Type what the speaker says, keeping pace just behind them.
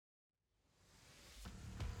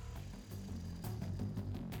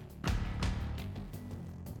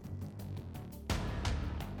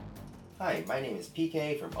Hi, my name is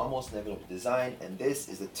PK from Almost Inevitable Design, and this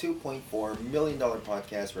is the $2.4 million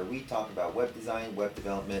podcast where we talk about web design, web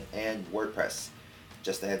development, and WordPress.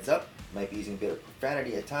 Just a heads up, might be using a bit of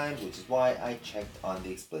profanity at times, which is why I checked on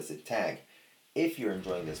the explicit tag. If you're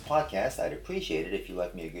enjoying this podcast, I'd appreciate it if you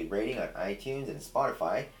left me a good rating on iTunes and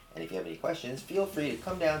Spotify, and if you have any questions, feel free to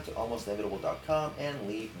come down to almostinevitable.com and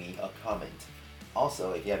leave me a comment.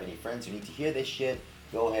 Also, if you have any friends who need to hear this shit,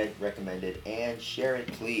 go ahead, recommend it, and share it,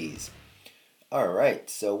 please. Alright,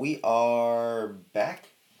 so we are back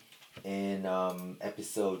in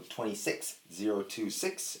episode 26,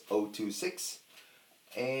 026,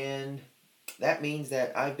 and that means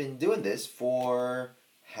that I've been doing this for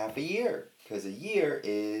half a year, because a year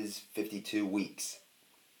is 52 weeks.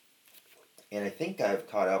 And I think I've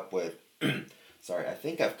caught up with, the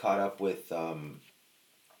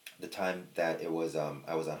time that it was,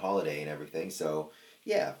 I was on holiday and everything, so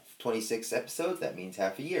yeah, 26 episodes, that means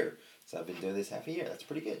half a year. So I've been doing this half a year. That's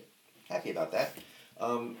pretty good. Happy about that.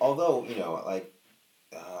 Although,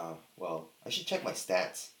 I should check my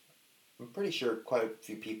stats. I'm pretty sure quite a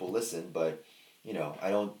few people listen, but, I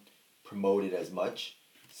don't promote it as much.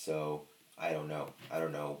 So, I don't know.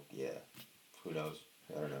 Yeah. Who knows?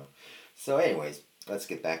 I don't know. So anyways, let's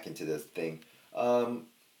get back into this thing. You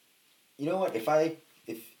know what? If I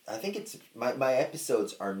think it's, my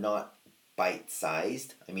episodes are not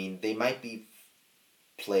bite-sized. I mean, they might be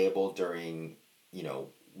playable during,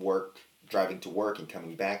 work, driving to work and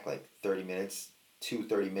coming back, like 30 minutes,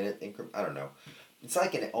 30-minute increment. I don't know. It's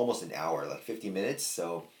like almost an hour, like 50 minutes.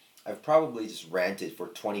 So I've probably just ranted for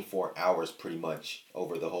 24 hours pretty much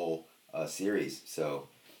over the whole series. So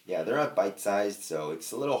yeah, they're not bite-sized, so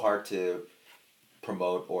it's a little hard to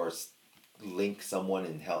promote or link someone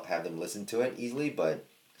and have them listen to it easily, but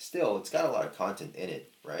still, it's got a lot of content in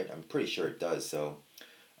it, right? I'm pretty sure it does, so,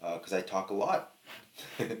 because I talk a lot.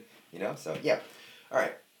 So yeah. All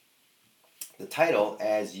right. The title,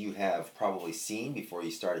 as you have probably seen before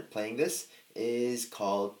you started playing this, is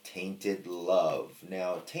called Tainted Love.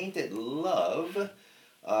 Now, Tainted Love,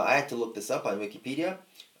 I had to look this up on Wikipedia.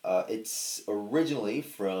 It's originally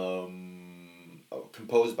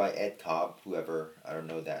composed by Ed Cobb, whoever, I don't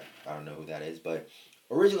know who that is, but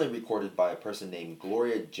originally recorded by a person named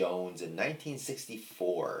Gloria Jones in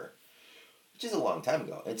 1964, which is a long time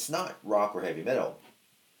ago. It's not rock or heavy metal.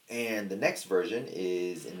 And the next version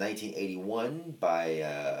is in 1981 by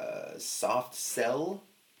Soft Cell.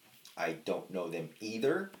 I don't know them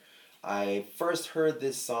either. I first heard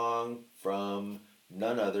this song from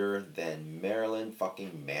none other than Marilyn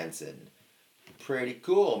fucking Manson. Pretty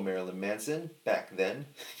cool, Marilyn Manson, back then.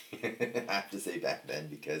 I have to say back then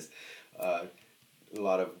because a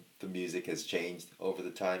lot of the music has changed over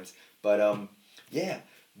the times. But yeah,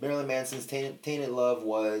 Marilyn Manson's Tainted Love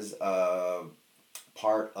was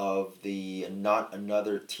part of the Not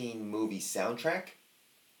Another Teen Movie soundtrack.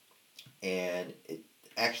 And it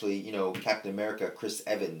actually, Captain America, Chris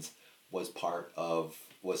Evans, was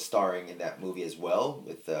starring in that movie as well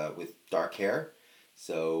with dark hair.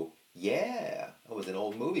 So yeah, it was an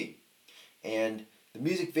old movie. And the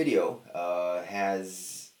music video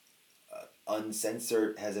has an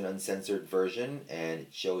uncensored version, and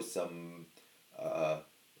it shows some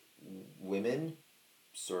women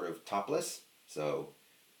sort of topless. So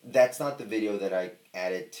that's not the video that I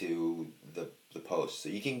added to the post. So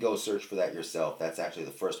you can go search for that yourself. That's actually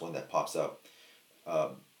the first one that pops up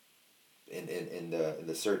in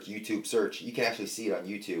the search, YouTube search. You can actually see it on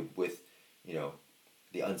YouTube with,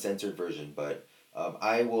 the uncensored version. But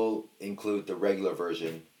I will include the regular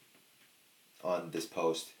version on this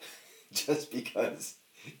post just because,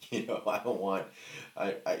 I don't want,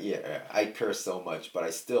 I curse so much, but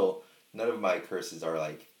none of my curses are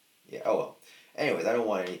like, yeah, oh well. Anyways, I don't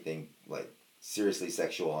want anything like seriously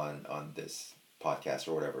sexual on this podcast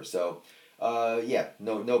or whatever. So, yeah,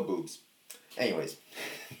 no boobs. Anyways,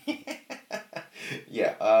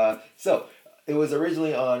 yeah. So it was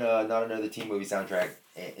originally on Not Another Teen Movie soundtrack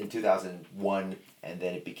in 2001, and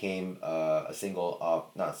then it became a single.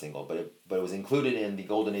 Not a single, but it was included in the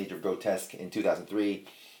Golden Age of Grotesque in 2003,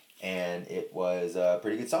 and it was a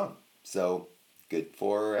pretty good song. So good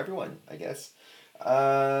for everyone, I guess.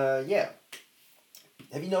 Yeah.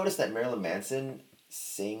 Have you noticed that Marilyn Manson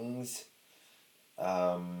sings?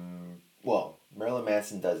 Marilyn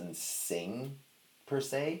Manson doesn't sing per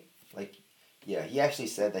se. Like, yeah, he actually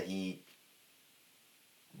said that he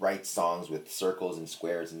writes songs with circles and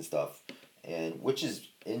squares and stuff, and which is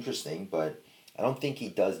interesting. But I don't think he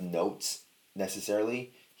does notes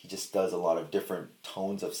necessarily. He just does a lot of different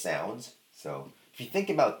tones of sounds. So if you think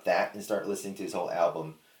about that and start listening to his whole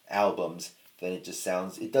albums, then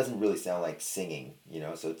it doesn't really sound like singing,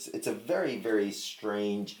 so it's a very, very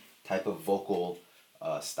strange type of vocal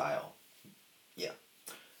style. Yeah.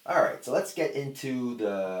 All right, so let's get into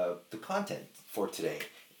the content for today.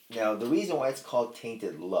 Now, the reason why it's called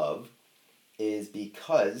Tainted Love is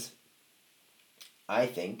because I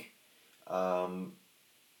think, um,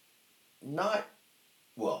 not,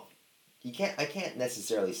 well, I can't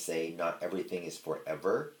necessarily say not everything is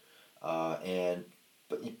forever, and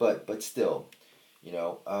but still, you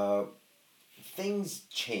know, uh, things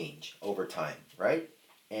change over time, right?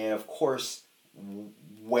 And of course,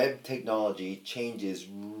 web technology changes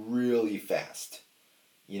really fast.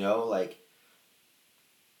 Like,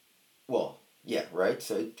 well, yeah, right?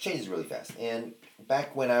 So it changes really fast. And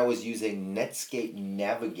back when I was using Netscape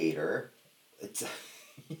Navigator, it's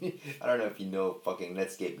I don't know if you know fucking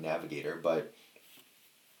Netscape Navigator, but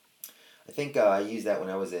I think I used that when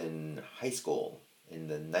I was in high school in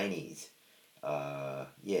the 90s.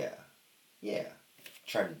 Yeah, yeah.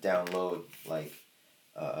 Trying to download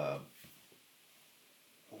uh,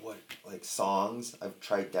 what like songs. I've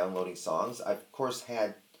tried downloading songs. I've of course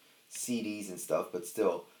had CDs and stuff, but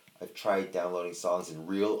still, I've tried downloading songs in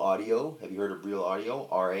Real Audio. Have you heard of Real Audio?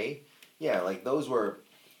 RA? Yeah, like those were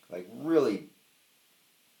like really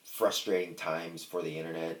frustrating times for the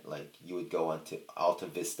internet. Like you would go onto Alta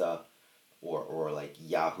Vista or like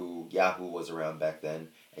Yahoo. Yahoo was around back then,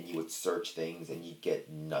 and you would search things and you'd get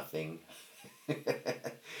nothing.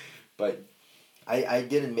 But I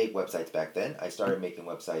didn't make websites back then. I started making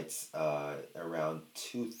websites around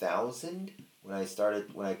 2000 when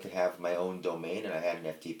I could have my own domain and I had an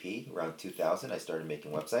FTP. Around 2000, I started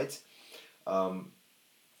making websites. Um,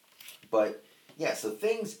 but yeah, so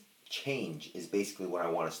things change is basically what I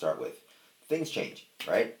want to start with. Things change,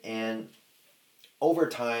 right? And over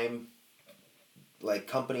time, like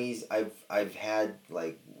companies, I've had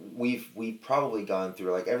like we've probably gone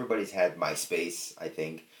through, like everybody's had MySpace, I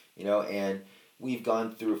think, and we've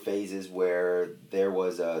gone through phases where there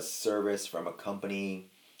was a service from a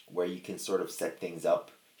company where you can sort of set things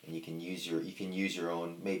up and you can use your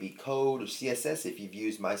own maybe code or CSS if you've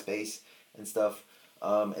used MySpace and stuff.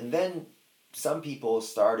 And then some people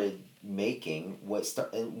started making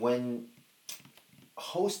and when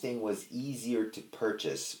hosting was easier to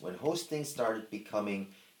purchase, when hosting started becoming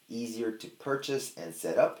easier to purchase and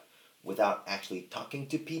set up without actually talking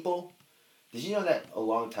to people. Did you know that a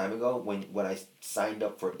long time ago, when I signed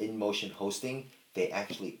up for InMotion hosting, they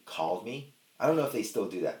actually called me? I don't know if they still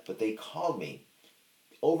do that, but they called me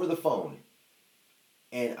over the phone,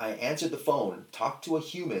 and I answered the phone, talked to a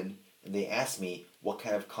human, and they asked me what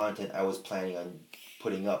kind of content I was planning on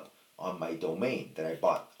putting up on my domain that I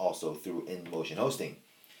bought also through InMotion hosting.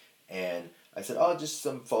 And I said, oh, just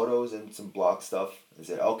some photos and some blog stuff. They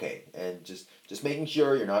said, okay, and just making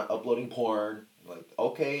sure you're not uploading porn. I'm like,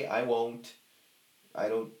 okay, I won't. I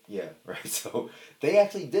don't, yeah, right. So they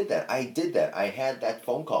actually did that. I did that. I had that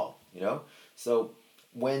phone call. So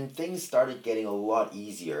when things started getting a lot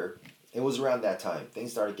easier, it was around that time.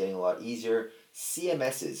 Things started getting a lot easier.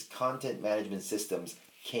 CMSs, content management systems,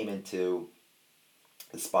 came into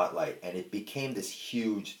the spotlight, and it became this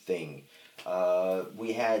huge thing.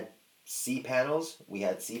 We had C-panels. We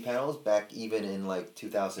had C-panels back even in like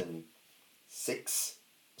 2006,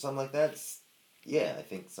 something like that. Yeah, I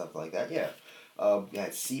think something like that. Yeah. We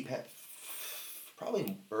had CPAN,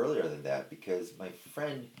 probably earlier than that, because my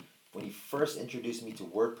friend, when he first introduced me to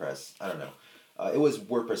WordPress, I don't know, it was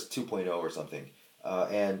WordPress 2.0 or something,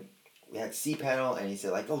 and we had cPanel, and he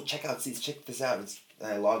said like, oh, check this out. And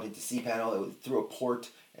I logged into cPanel. It was through a port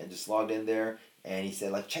and just logged in there, and he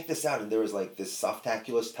said like, check this out, and there was like this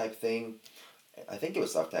Softaculous type thing. I think it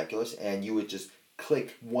was Softaculous, and you would just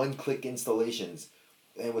click one-click installations.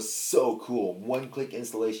 And it was so cool. One-click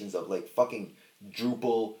installations of like fucking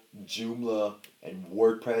Drupal, Joomla, and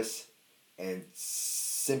WordPress, and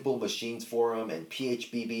Simple Machines Forum, and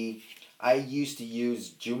PHBB. I used to use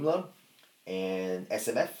Joomla and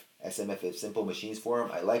SMF. SMF is Simple Machines Forum.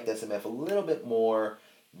 I liked SMF a little bit more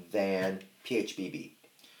than PHBB.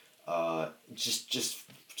 Just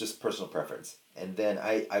personal preference. And then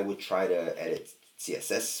I would try to edit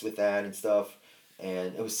CSS with that and stuff.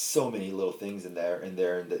 And it was so many little things in the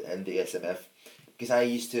SMF, because I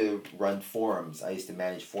used to run forums. I used to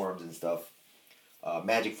manage forums and stuff.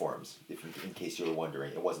 Magic forums, in case you were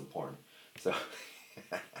wondering. It wasn't porn. So,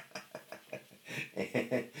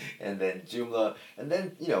 and then Joomla, and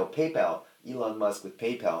then PayPal. Elon Musk with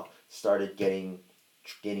PayPal started gaining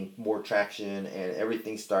more traction, and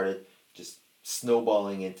everything started just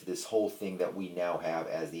snowballing into this whole thing that we now have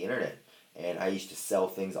as the internet. And I used to sell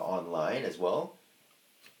things online as well.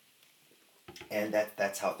 and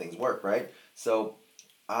that's how things work, right? So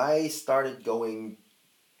I started going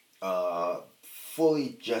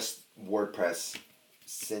fully just WordPress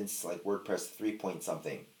since like WordPress 3 point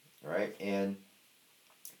something, right? And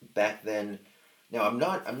back then, now I'm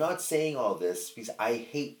not saying all this because I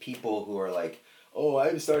hate people who are like, oh,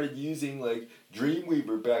 I started using like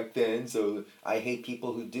Dreamweaver back then, so I hate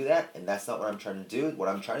people who do that, and that's not what I'm trying to do. What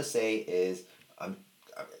I'm trying to say is, I'm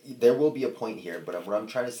there will be a point here, but what I'm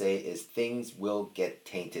trying to say is things will get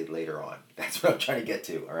tainted later on. That's what I'm trying to get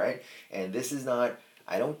to, all right? And this is not,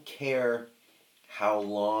 I don't care how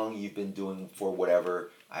long you've been doing for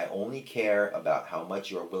whatever. I only care about how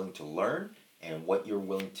much you're willing to learn and what you're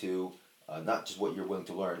willing to, not just what you're willing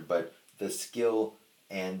to learn, but the skill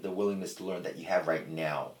and the willingness to learn that you have right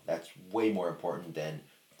now. That's way more important than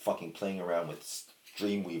fucking playing around with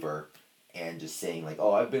Dreamweaver and just saying like,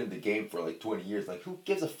 oh, I've been in the game for like 20 years. Like, who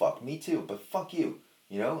gives a fuck? Me too, but fuck you.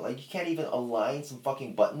 You know, like you can't even align some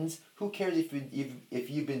fucking buttons. Who cares if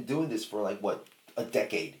you've been doing this for like what, a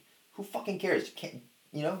decade? Who fucking cares? You can't,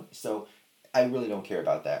 you know? So I really don't care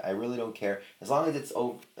about that. I really don't care. As long as it's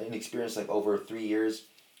an experience like over 3 years,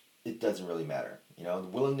 it doesn't really matter. You know, the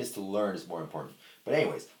willingness to learn is more important. But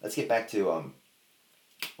anyways, let's get back to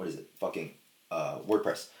what is it? Fucking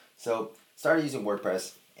WordPress. So started using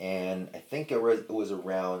WordPress, and I think it was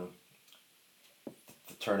around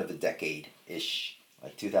the turn of the decade ish,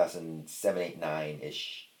 like 2007, 8, 9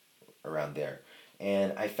 ish, around there.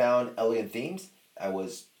 And I found elegant themes. I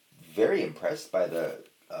was very impressed by the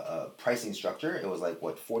pricing structure. It was like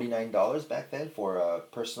what, $49 back then for a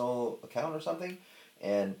personal account or something,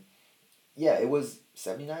 and yeah, it was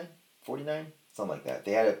 79, 49, something like that.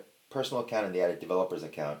 They had a personal account and they had a developer's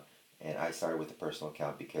account, and I started with the personal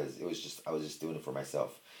account because I was just doing it for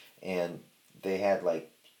myself, and they had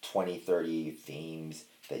like 20, 30 themes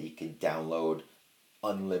that you could download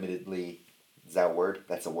unlimitedly. Is that a word?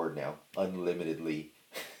 That's a word now. Unlimitedly.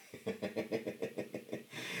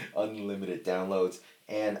 Unlimited downloads,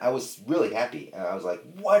 and I was really happy. I was like,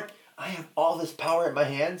 "What? I have all this power in my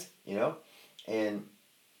hands," you know. And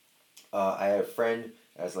I had a friend.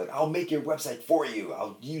 I was like, "I'll make your website for you.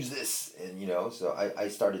 I'll use this," and you know, so I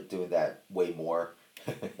started doing that way more.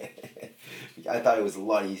 I thought it was a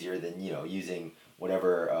lot easier than using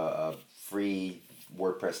whatever free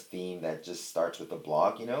WordPress theme that just starts with a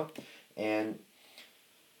blog, and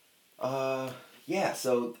uh, yeah,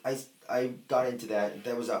 so I got into that.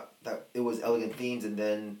 That it was Elegant Themes, and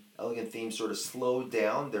then Elegant Themes sort of slowed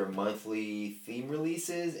down their monthly theme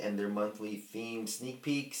releases and their monthly theme sneak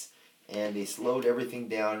peeks, and they slowed everything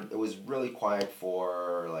down. It was really quiet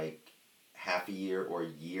for like half a year or a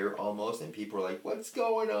year almost, and people were like, "What's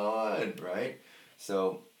going on?" Right?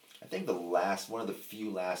 So I think the last one of the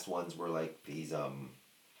few last ones were like these I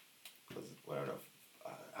don't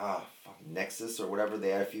know, Nexus or whatever. They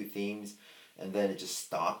had a few themes, and then it just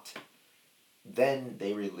stopped. Then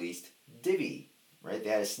they released Divi, right?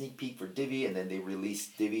 They had a sneak peek for Divi, and then they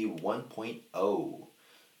released Divi 1.0.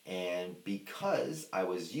 And because I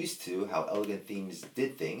was used to how Elegant Themes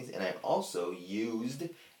did things, and I also used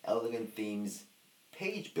Elegant Themes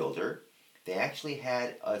Page Builder, they actually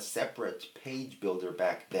had a separate page builder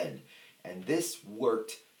back then. And this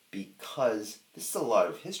worked because, this is a lot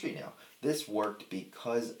of history now, this worked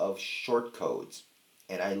because of shortcodes.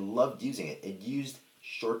 And I loved using it. It used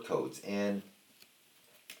shortcodes, and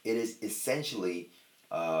it is essentially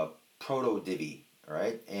proto Divi,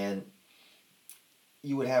 right? And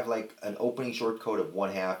you would have like an opening shortcode of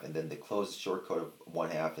one half, and then the closed shortcode of one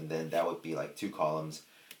half, and then that would be like two columns,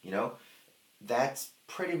 you know? That's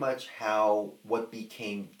pretty much how what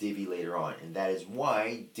became Divi later on, and that is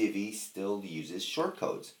why Divi still uses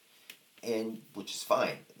shortcodes, and which is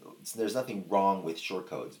fine. There's nothing wrong with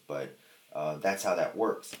shortcodes, but that's how that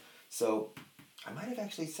works. So I might have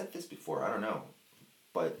actually said this before. I don't know,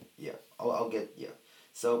 but yeah, I'll get yeah.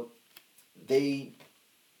 So they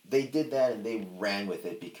they did that and they ran with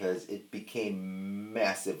it because it became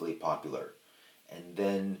massively popular, and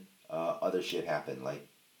then other shit happened like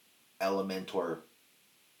Elementor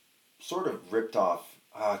sort of ripped off.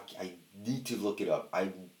 I need to look it up.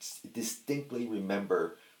 I distinctly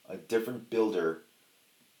remember a different builder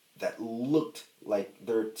that looked like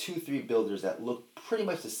there are two, three builders that looked pretty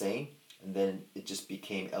much the same, and then it just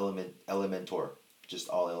became Elementor, just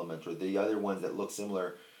all Elementor. The other ones that looked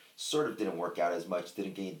similar sort of didn't work out as much.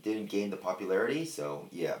 Didn't gain the popularity. So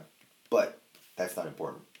yeah, but that's not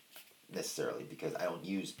important necessarily because I don't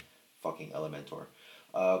use fucking Elementor.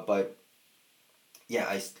 But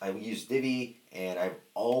yeah, I use Divi, and I've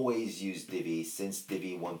always used Divi since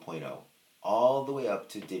Divi 1.0, all the way up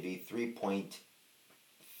to Divi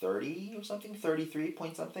 3.30 or something, 33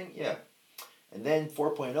 point something, yeah. And then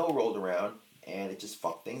 4.0 rolled around and it just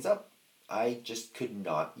fucked things up. I just could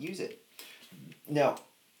not use it. Now,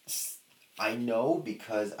 I know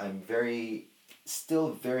because I'm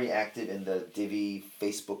still very active in the Divi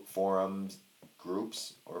Facebook forums,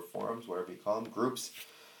 groups, or forums, whatever you call them, groups.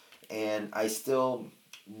 And I still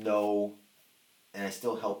know, and I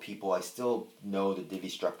still help people. I still know the Divi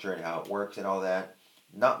structure and how it works and all that.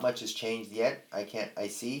 Not much has changed yet. I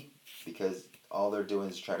see, because all they're doing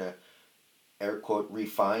is trying to, air quote,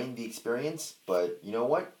 refine the experience. But you know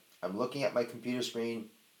what? I'm looking at my computer screen.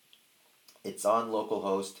 It's on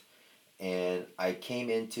localhost, and I came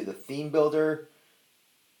into the theme builder.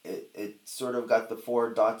 It sort of got the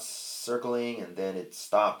 4 dots circling, and then it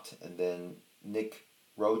stopped, and then Nick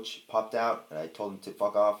Roach popped out, and I told him to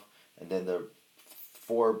fuck off, and then the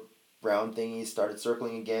 4 brown thingies started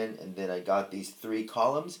circling again, and then I got these 3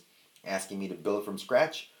 columns asking me to build from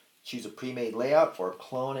scratch, choose a pre-made layout, or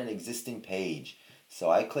clone an existing page. So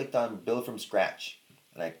I clicked on build from scratch,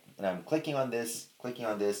 and I'm clicking on this.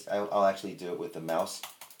 I'll actually do it with the mouse.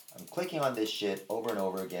 I'm clicking on this shit over and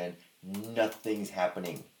over again. Nothing's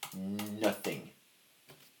happening. Nothing.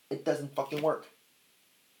 It doesn't fucking work.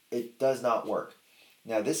 It does not work.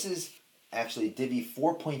 Now this is actually Divi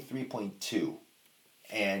 4.3.2,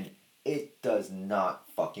 and it does not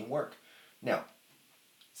fucking work. Now,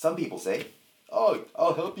 some people say, oh,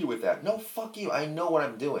 I'll help you with that. No, fuck you. I know what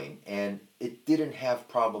I'm doing, and it didn't have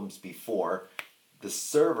problems before. The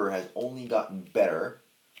server has only gotten better.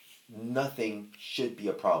 Nothing should be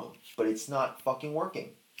a problem, but it's not fucking working.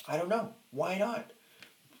 I don't know. Why not?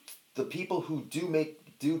 The people who do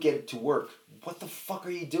get it to work, what the fuck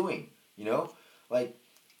are you doing? You know? Like,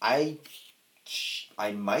 I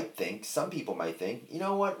might think, some people might think, you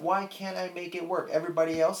know what, why can't I make it work?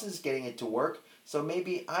 Everybody else is getting it to work, so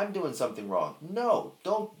maybe I'm doing something wrong. No,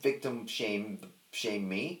 don't victim shame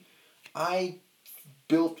me. I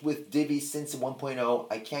built with Divi since 1.0.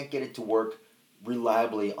 I can't get it to work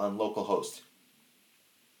reliably on localhost.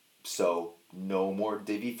 So, no more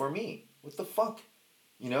Divi for me. What the fuck?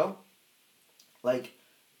 You know? Like,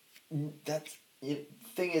 that's,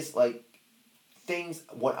 thing is, like,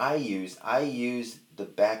 what I use the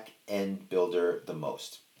back end builder the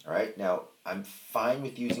most. Alright? Now, I'm fine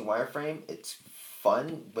with using wireframe. It's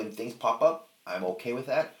fun when things pop up. I'm okay with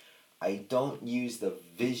that. I don't use the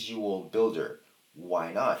visual builder.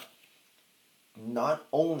 Why not? Not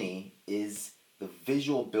only is the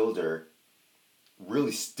visual builder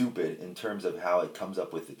really stupid in terms of how it comes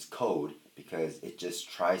up with its code, because it just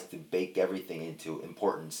tries to bake everything into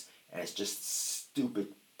importance, and it's just stupid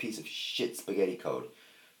piece of shit spaghetti code.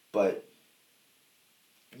 But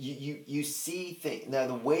you see things now,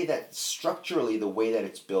 the way that structurally, the way that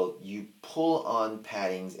it's built, you pull on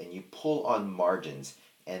paddings and you pull on margins,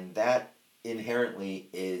 and that inherently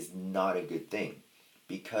is not a good thing,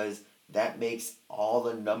 because that makes all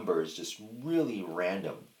the numbers just really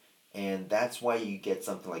random. And that's why you get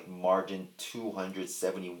something like margin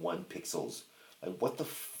 271 pixels. Like, what the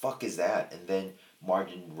fuck is that? And then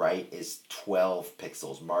margin right is 12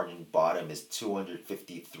 pixels. Margin bottom is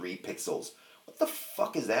 253 pixels. What the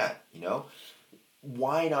fuck is that? You know?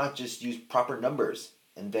 Why not just use proper numbers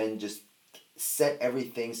and then just set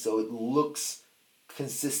everything so it looks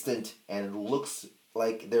consistent and it looks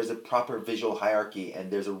like there's a proper visual hierarchy and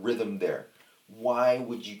there's a rhythm there? Why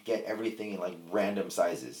would you get everything in like random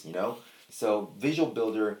sizes, you know? So Visual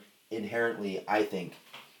Builder inherently, I think,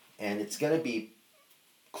 and it's going to be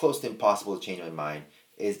close to impossible to change my mind,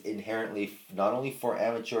 is inherently not only for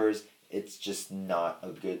amateurs, it's just not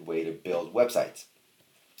a good way to build websites.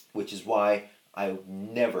 Which is why I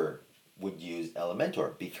never would use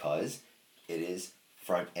Elementor, because it is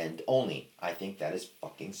front end only. I think that is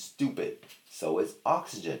fucking stupid. So is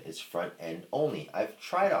Oxygen. It's front end only. I've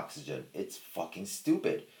tried Oxygen. It's fucking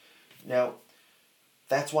stupid. Now,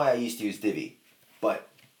 that's why I used to use Divi. But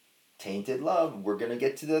Tainted Love, we're going to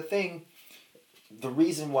get to the thing. The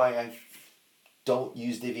reason why I don't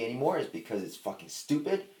use Divi anymore is because it's fucking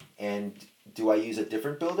stupid. And do I use a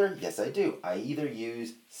different builder? Yes, I do. I either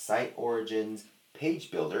use Site Origin's Page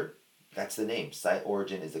Builder. That's the name. Site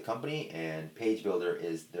Origin is the company, and Page Builder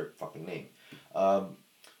is their fucking name.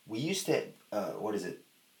 We used to, what is it?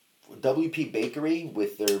 WP Bakery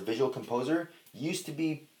with their Visual Composer used to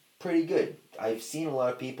be pretty good. I've seen a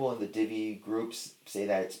lot of people in the Divi groups say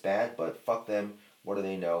that it's bad, but fuck them. What do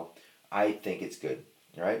they know? I think it's good.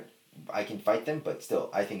 All right? I can fight them, but still,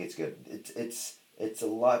 I think it's good. It's a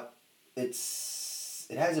lot. It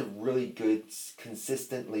has a really good,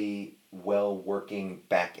 consistently well working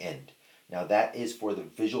back end. Now that is for the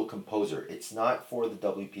Visual Composer. It's not for the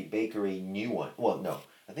WP Bakery new one. Well, no,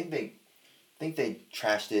 I think think they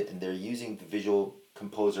trashed it and they're using the Visual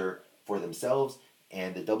Composer for themselves,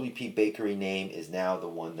 and the WP Bakery name is now the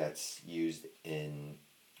one that's used in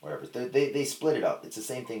whatever. They split it up. It's the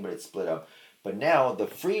same thing, but it's split up. But now the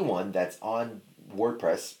free one that's on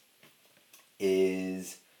WordPress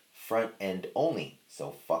is front end only.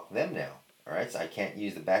 So fuck them now. All right, so I can't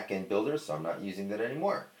use the back end builder, so I'm not using that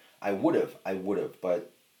anymore. I would have,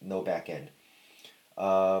 but no back end.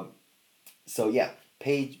 So yeah,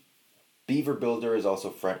 Page Beaver Builder is also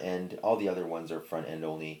front end. All the other ones are front end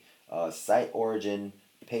only. Site Origin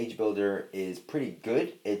Page Builder is pretty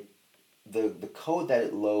good. The code that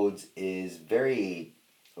it loads is very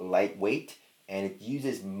lightweight and it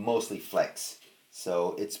uses mostly Flex,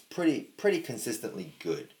 so it's pretty consistently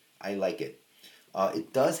good. I like it.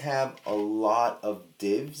 It does have a lot of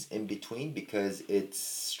divs in between because its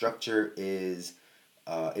structure is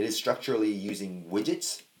it is structurally using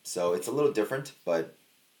widgets, so it's a little different, but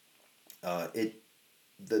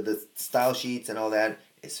the style sheets and all that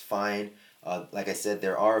is fine. Like I said,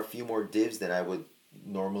 there are a few more divs than I would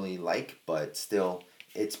normally like, but still,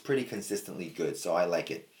 it's pretty consistently good, so I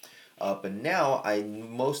like it. But now I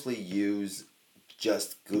mostly use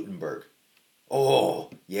just Gutenberg. Oh,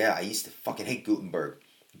 yeah, I used to fucking hate Gutenberg,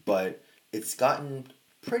 but it's gotten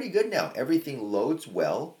pretty good now. Everything loads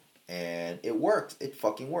well, and it works. It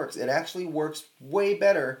fucking works. It actually works way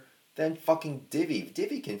better than fucking Divi.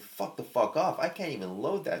 Divi can fuck the fuck off. I can't even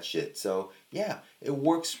load that shit. So, yeah, it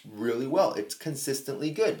works really well. It's consistently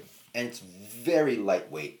good, and it's very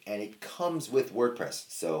lightweight, and it comes with WordPress,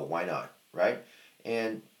 so why not, right?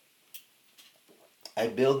 And I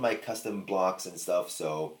build my custom blocks and stuff,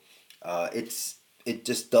 so it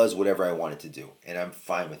just does whatever I want it to do, and I'm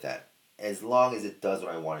fine with that. As long as it does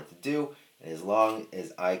what I want it to do, and as long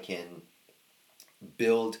as I can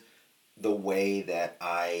build the way that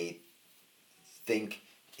I think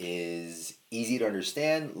is easy to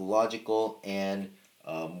understand, logical, and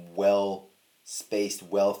well spaced,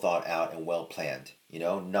 well thought out, and well planned. You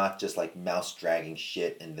know, not just like mouse dragging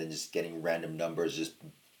shit and then just getting random numbers just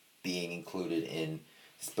being included in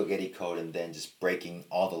spaghetti code and then just breaking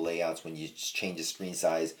all the layouts when you just change the screen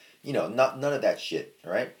size. You know, none of that shit.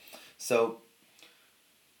 All right. So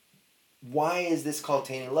why is this called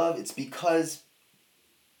Tainted Love? It's because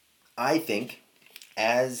I think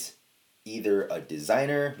as either a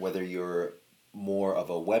designer, whether you're more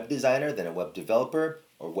of a web designer than a web developer,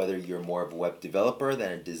 or whether you're more of a web developer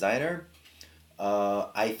than a designer,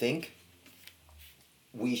 I think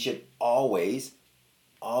we should always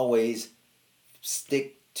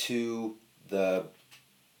stick to the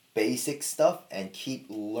basic stuff and keep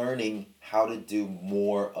learning how to do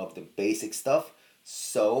more of the basic stuff.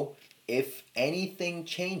 So if anything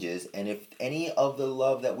changes and if any of the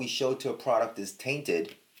love that we show to a product is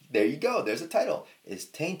tainted, there you go, there's a title, is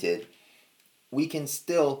tainted, we can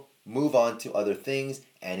still move on to other things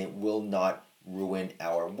and it will not ruin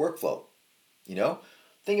our workflow. You know?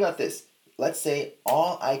 Think about this. Let's say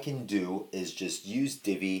all I can do is just use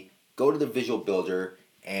Divi, go to the visual builder,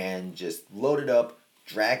 and just load it up,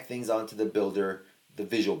 drag things onto the builder, the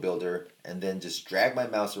visual builder, and then just drag my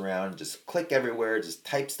mouse around, just click everywhere, just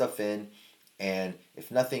type stuff in, and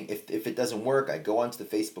if it doesn't work, I go onto the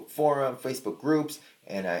Facebook forum, Facebook groups,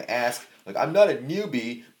 and I ask, like, I'm not a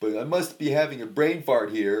newbie, but I must be having a brain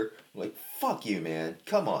fart here. I'm like, fuck you, man,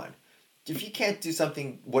 come on. If you can't do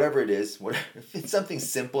something, whatever it is, if it's something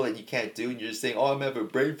simple that you can't do and you're just saying, oh, I'm having a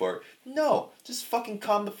brain fart, no, just fucking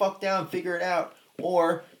calm the fuck down, figure it out.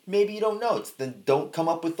 Or maybe you don't know, then don't come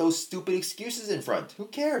up with those stupid excuses in front. Who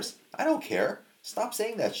cares? I don't care. Stop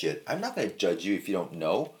saying that shit. I'm not going to judge you if you don't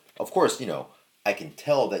know. Of course, you know, I can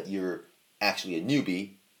tell that you're actually a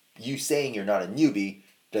newbie. You saying you're not a newbie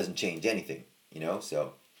doesn't change anything, you know?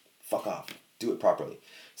 So, fuck off. Do it properly.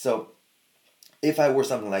 So, if I were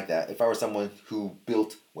something like that, if I were someone who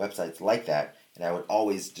built websites like that, and I would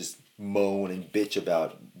always just moan and bitch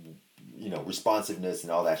about, you know, responsiveness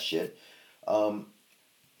and all that shit,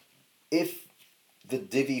 if the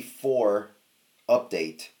Divi 4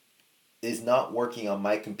 update is not working on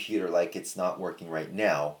my computer like it's not working right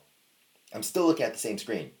now, I'm still looking at the same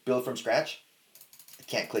screen. Build from scratch, I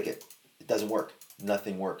can't click it. It doesn't work.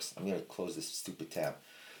 Nothing works. I'm going to close this stupid tab.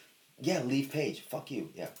 Yeah, leave page. Fuck you.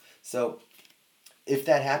 Yeah. So if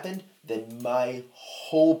that happened, then my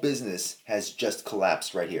whole business has just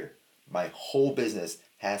collapsed right here. My whole business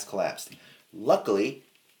has collapsed. Luckily,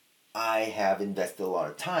 I have invested a lot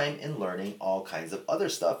of time in learning all kinds of other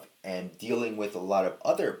stuff and dealing with a lot of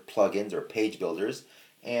other plugins or page builders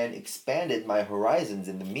and expanded my horizons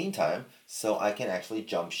in the meantime so I can actually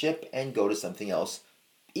jump ship and go to something else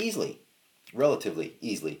easily. relatively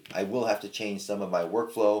easily. I will have to change some of my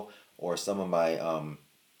workflow or some of my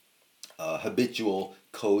habitual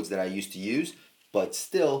codes that I used to use, but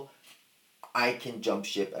still, I can jump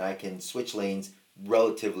ship and I can switch lanes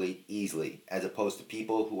relatively easily, as opposed to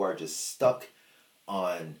people who are just stuck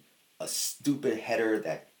on a stupid header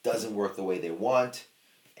that doesn't work the way they want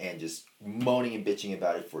and just moaning and bitching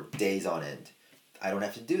about it for days on end. I don't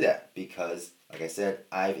have to do that because, like I said,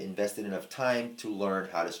 I've invested enough time to learn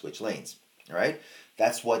how to switch lanes. All right?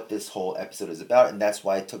 That's what this whole episode is about, and that's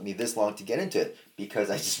why it took me this long to get into it, because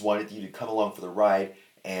I just wanted you to come along for the ride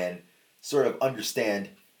and sort of understand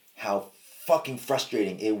how fucking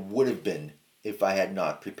frustrating it would have been if I had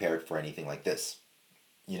not prepared for anything like this.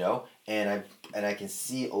 You know, and I can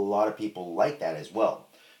see a lot of people like that as well.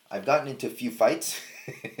 I've gotten into a few fights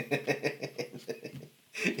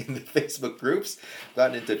in the Facebook groups.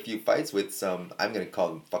 Gotten into a few fights with some, I'm gonna call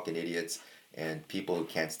them fucking idiots, and people who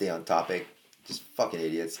can't stay on topic, just fucking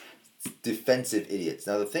idiots, defensive idiots.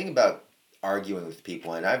 Now the thing about arguing with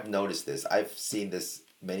people, and I've noticed this, I've seen this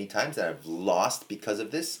many times, and I've lost because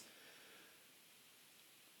of this.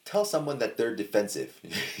 Tell someone that they're defensive.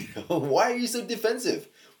 You know, why are you so defensive?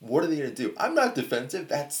 What are they gonna do? I'm not defensive.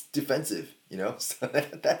 That's defensive. You know, so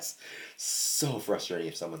that's so frustrating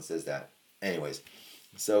if someone says that. Anyways,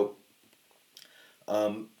 so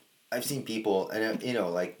I've seen people, and you know,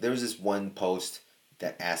 like there was this one post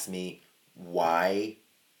that asked me why,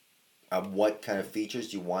 what kind of features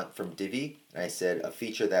do you want from Divi, and I said a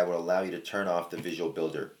feature that would allow you to turn off the visual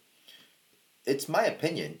builder. It's my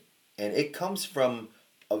opinion, and it comes from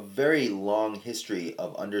a very long history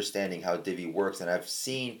of understanding how Divi works, and I've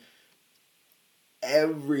seen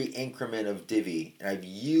every increment of Divi, and I've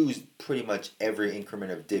used pretty much every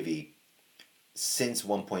increment of Divi since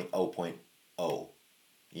 1.0.0,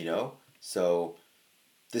 you know? So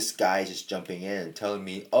this guy's just jumping in and telling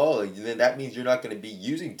me, oh, then that means you're not going to be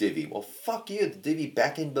using Divi. Well, fuck you. The Divi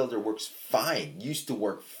backend builder works fine. Used to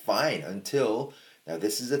work fine until, now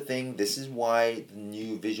this is the thing, this is why the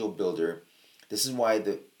new visual builder, this is why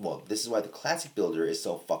the classic builder is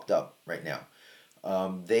so fucked up right now.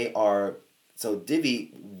 So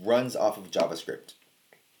Divi runs off of JavaScript.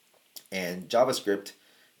 And JavaScript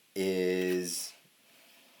is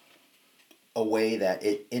a way that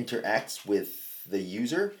it interacts with the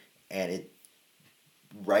user, and it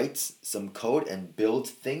writes some code and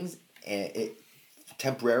builds things and it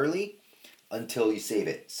temporarily until you save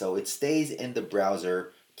it. So it stays in the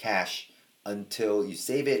browser cache until you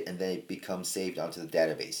save it, and then it becomes saved onto the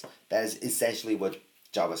database. That is essentially what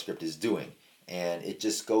JavaScript is doing. And it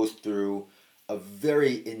just goes through a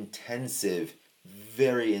very intensive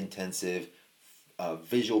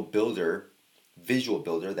visual builder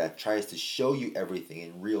that tries to show you everything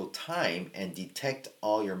in real time and detect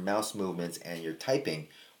all your mouse movements and your typing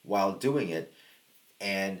while doing it.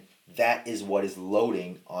 And that is what is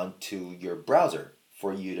loading onto your browser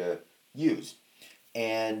for you to use.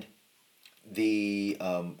 And the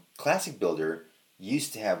classic builder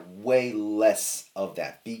used to have way less of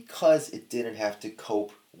that because it didn't have to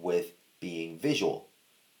cope with being visual,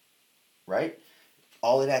 right?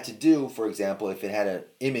 All it had to do, for example, if it had an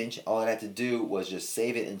image, all it had to do was just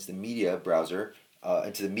save it into the media browser,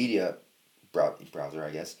 browser,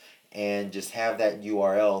 I guess, and just have that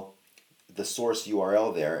URL, the source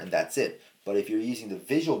URL there, and that's it. But if you're using the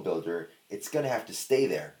visual builder, it's going to have to stay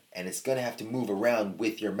there, and it's going to have to move around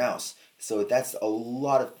with your mouse. So that's a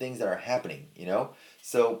lot of things that are happening, you know?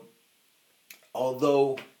 So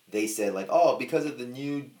although they said like, oh, because of the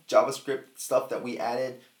new JavaScript stuff that we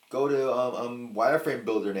added, go to wireframe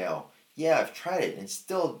builder now. Yeah, I've tried it and it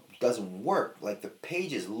still doesn't work. Like the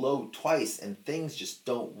pages load twice and things just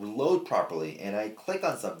don't load properly, and I click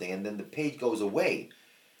on something and then the page goes away.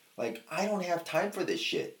 Like, I don't have time for this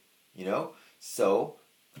shit, you know? So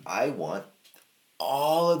I want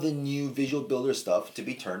all of the new Visual Builder stuff to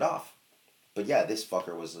be turned off. But yeah, this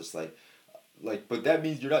fucker was just like, but that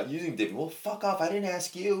means you're not using Divi. Well, fuck off. I didn't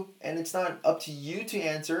ask you, and it's not up to you to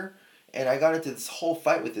answer. And I got into this whole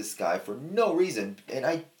fight with this guy for no reason. And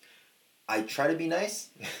I try to be nice,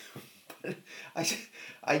 but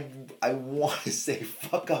I want to say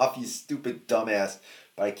fuck off, you stupid dumbass,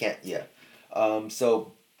 but I can't. Yeah.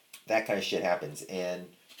 So that kind of shit happens, and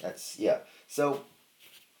that's yeah. So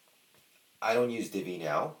I don't use Divi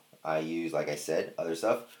now. I use, like I said, other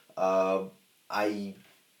stuff. I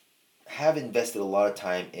have invested a lot of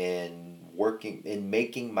time in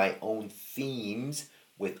making my own themes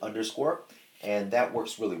with underscore, and that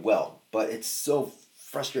works really well. But it's so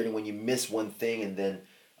frustrating when you miss one thing, and then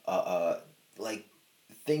like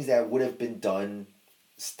things that would have been done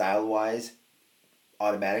style wise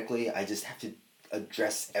automatically, I just have to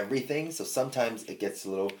address everything. So sometimes it gets a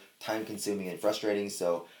little time consuming and frustrating.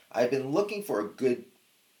 So I've been looking for a good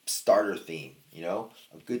starter theme, a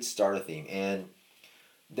good starter theme. And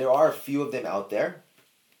there are a few of them out there.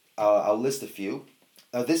 I'll list a few.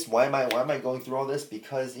 Why am I going through all this?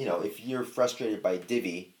 Because, if you're frustrated by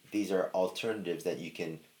Divi, these are alternatives that you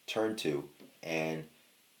can turn to, and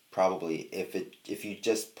probably if you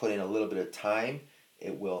just put in a little bit of time,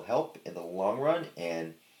 it will help in the long run,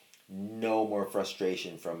 and no more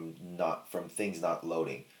frustration from things not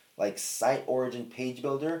loading. Like Site Origin Page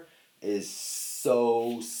Builder is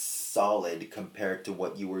so solid compared to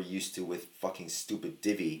what you were used to with fucking stupid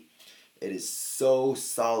Divi. It is so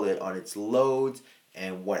solid on its loads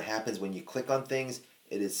and what happens when you click on things.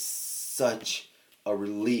 It is such a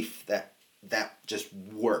relief that just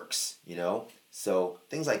works, So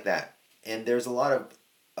things like that. And there's a lot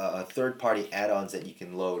of third-party add-ons that you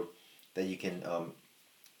can load, that you can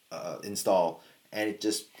install, and it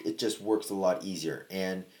just works a lot easier.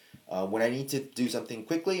 And when I need to do something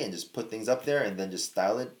quickly and just put things up there and then just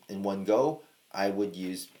style it in one go, I would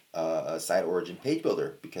use a Site Origin Page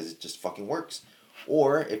Builder because it just fucking works.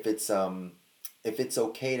 Or if it's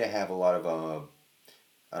okay to have a lot of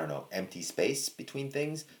I don't know, empty space between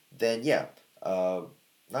things, then yeah,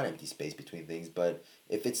 not empty space between things, but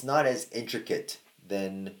if it's not as intricate,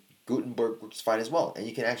 then Gutenberg works fine as well. And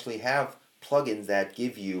you can actually have plugins that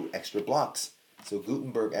give you extra blocks. So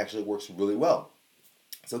Gutenberg actually works really well.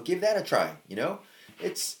 So give that a try,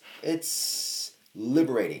 It's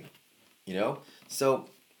liberating, So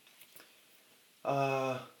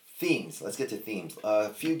themes. Let's get to themes. A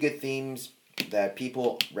few good themes that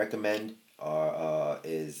people recommend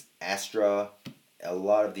is Astra. A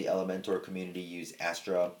lot of the Elementor community use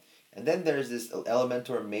Astra. And then there's this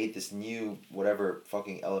Elementor made this new whatever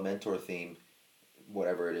fucking Elementor theme,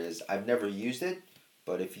 whatever it is. I've never used it,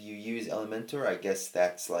 but if you use Elementor, I guess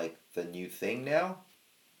that's like the new thing now,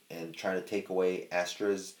 and trying to take away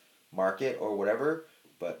Astra's market or whatever.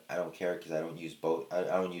 But I don't care because I don't use both. I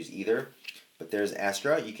don't use either. But there's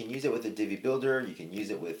Astra. You can use it with a Divi builder. You can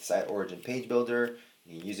use it with Site Origin Page Builder.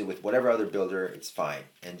 You can use it with whatever other builder. It's fine.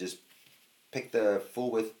 And just pick the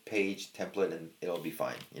full width page template and it'll be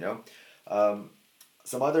fine,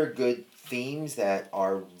 Some other good themes that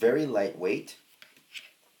are very lightweight.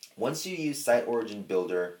 Once you use Site Origin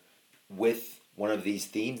Builder with one of these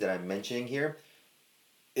themes that I'm mentioning here,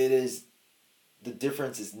 the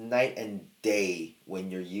difference is night and day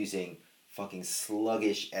when you're using fucking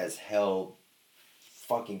sluggish as hell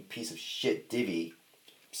fucking piece of shit Divi.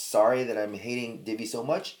 Sorry that I'm hating Divi so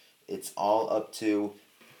much. It's all up to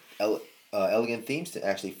Elegant Themes to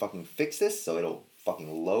actually fucking fix this, so it'll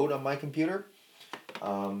fucking load on my computer.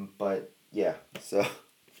 But yeah, so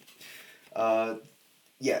the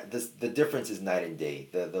difference is night and day.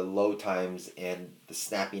 The load times and the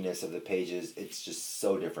snappiness of the pages, it's just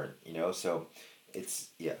so different, So it's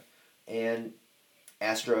and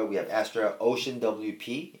we have Astra. Ocean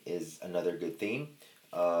WP is another good theme.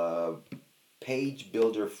 Page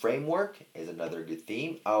Builder Framework is another good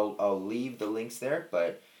theme. I'll leave the links there,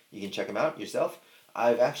 but you can check them out yourself.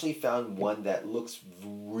 I've actually found one that looks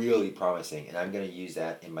really promising, and I'm going to use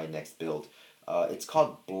that in my next build. It's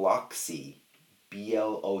called Blocksy,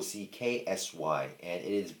 Blocksy, and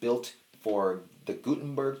it is built for the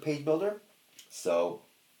Gutenberg page builder. So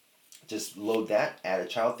just load that, add a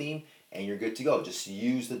child theme, and you're good to go. Just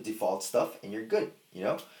use the default stuff, and you're good,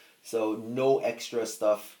 So no extra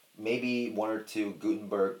stuff. Maybe one or two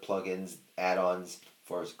Gutenberg plugins, add-ons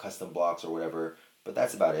for custom blocks or whatever, but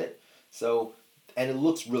that's about it. So, and it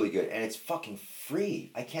looks really good, and it's fucking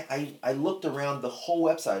free. I looked around the whole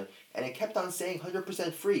website, and it kept on saying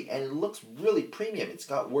 100% free, and it looks really premium. It's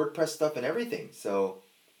got WordPress stuff and everything. So,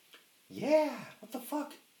 yeah, what the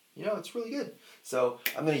fuck? It's really good. So,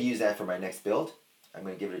 I'm going to use that for my next build. I'm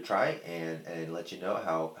going to give it a try and let you know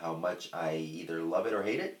how much I either love it or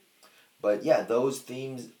hate it. But yeah, those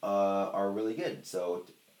themes are really good. So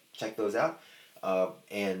check those out.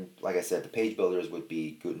 And like I said, the page builders would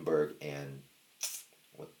be Gutenberg and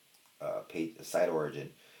Site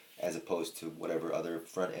Origin, as opposed to whatever other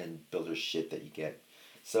front end builder shit that you get.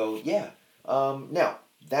 So yeah. Now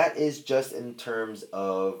that is just in terms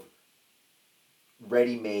of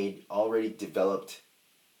ready-made, already developed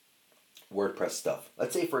WordPress stuff.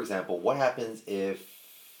 Let's say, for example, what happens if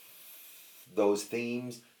those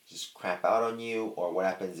themes just crap out on you, or what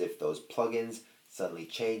happens if those plugins suddenly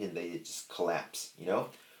change and they just collapse,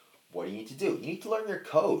 What do you need to do? You need to learn your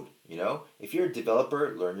code, If you're a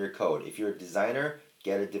developer, learn your code. If you're a designer,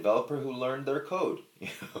 get a developer who learned their code,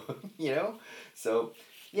 So,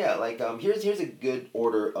 yeah, here's a good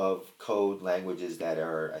order of code languages that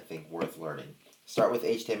are, I think, worth learning. start with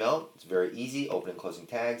HTML. It's very easy, open and closing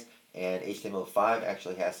tags. And HTML5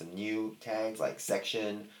 actually has some new tags like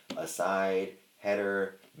section, aside,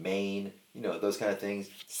 header, main, those kind of things.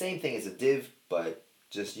 Same thing as a div, but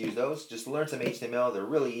just use those. Just learn some HTML. They're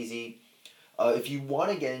really easy. If you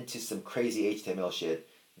want to get into some crazy HTML shit,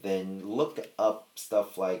 then look up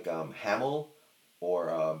stuff like Haml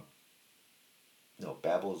or no,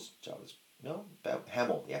 Babel's Java's no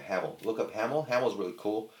Haml. Yeah, Haml. Look up Haml. Haml's really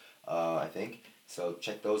cool. I think so.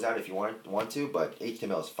 Check those out if you want to. But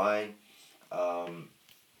HTML is fine.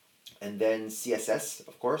 And then CSS,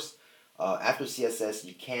 of course. After CSS,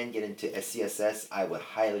 you can get into SCSS. I would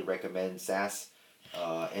highly recommend SAS.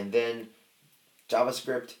 And then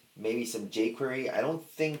JavaScript, maybe some jQuery. I don't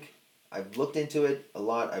think I've looked into it a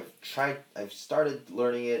lot. I've started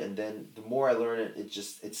learning it, and then the more I learn it,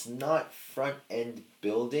 it's not front end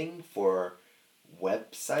building for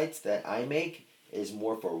websites that I make. It is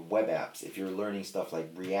more for web apps. If you're learning stuff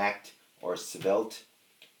like React or Svelte,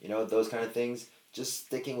 those kind of things, just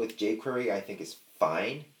sticking with jQuery I think is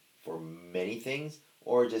fine for many things,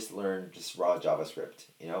 or just learn just raw JavaScript,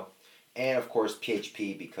 and of course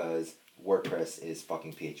PHP because WordPress is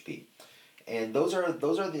fucking PHP. And those are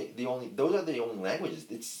the only languages.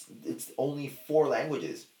 It's only 4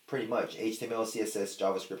 languages pretty much: HTML, CSS,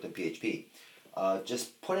 JavaScript, and PHP.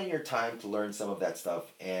 Just put in your time to learn some of that stuff,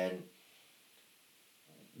 and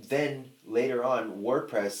then later on,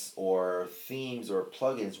 WordPress or themes or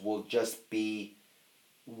plugins will just be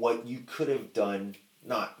what you could have done,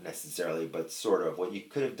 not necessarily, but sort of what you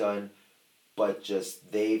could have done, but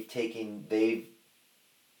just they've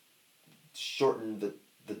shortened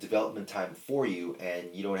the development time for you, and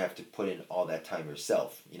you don't have to put in all that time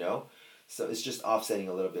yourself, So it's just offsetting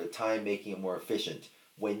a little bit of time, making it more efficient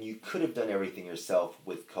when you could have done everything yourself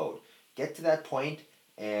with code. Get to that point,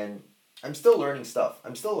 and I'm still learning stuff.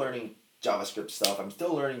 I'm still learning JavaScript stuff. I'm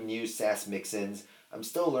still learning new SAS mixins. I'm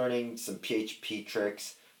still learning some PHP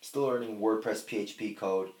tricks. I'm still learning WordPress PHP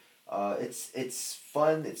code. It's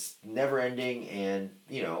fun. It's never ending, and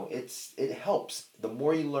it helps. The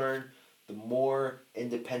more you learn, the more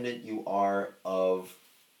independent you are of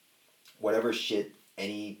whatever shit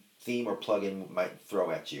any theme or plugin might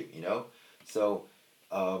throw at you. So,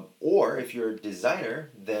 or if you're a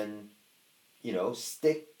designer, then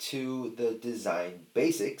stick to the design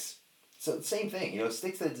basics. So same thing,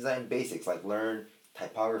 stick to the design basics, like learn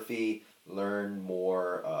typography, learn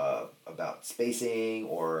more about spacing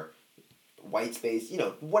or white space,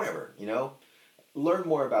 whatever, Learn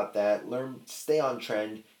more about that, stay on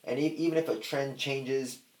trend, and even if a trend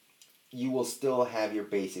changes, you will still have your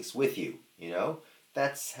basics with you,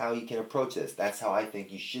 That's how you can approach this. That's how I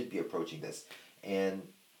think you should be approaching this. And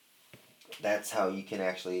that's how you can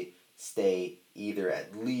actually stay either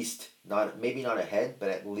at least maybe not ahead, but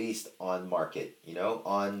at least on market,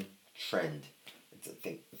 on trend.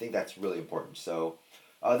 I think that's really important. So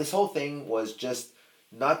this whole thing was just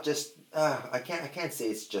not just I can't say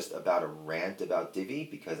it's just about a rant about Divi,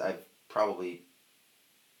 because I've probably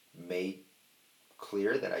made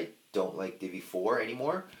clear that I don't like Divi 4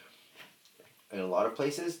 anymore in a lot of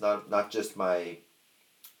places. Not just my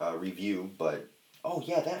review, but oh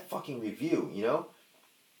yeah, that fucking review,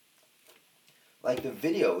 Like the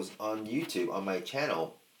videos on YouTube on my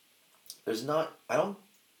channel, I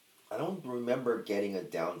don't remember getting a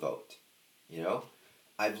downvote.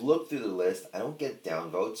 I've looked through the list. I don't get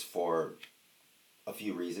downvotes for a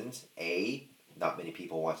few reasons. A, not many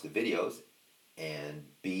people watch the videos, and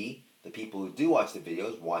B, the people who do watch the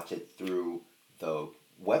videos watch it through the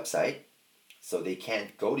website, so they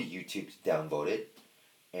can't go to YouTube to downvote it.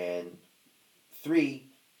 And 3,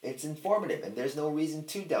 it's informative, and there's no reason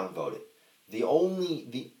to downvote it. The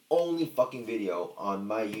only fucking video on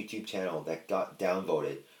my YouTube channel that got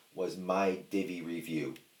downvoted was my Divi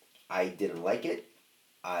review. I didn't like it.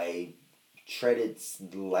 I treaded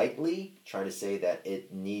lightly, trying to say that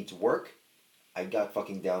it needs work. I got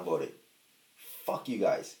fucking downvoted. Fuck you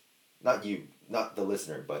guys. Not you, not the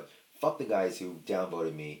listener, but fuck the guys who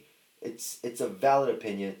downvoted me. It's a valid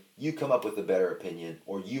opinion. You come up with a better opinion,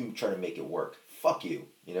 or you try to make it work. Fuck you,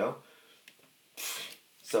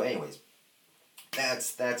 So anyways,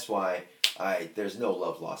 that's why there's no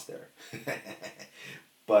love lost there.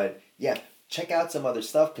 But yeah, check out some other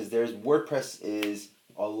stuff, because WordPress is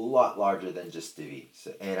a lot larger than just Divi.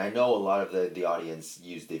 So, and I know a lot of the audience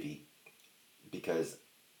use Divi because,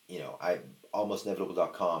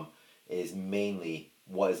 almostinevitable.com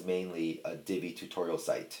was mainly a Divi tutorial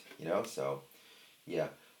site, so yeah.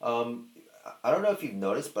 I don't know if you've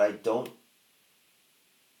noticed, but I don't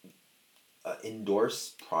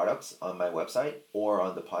endorse products on my website or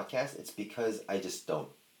on the podcast. It's because I just don't.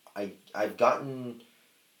 I've gotten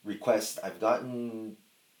requests. I've gotten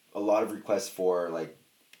a lot of requests for like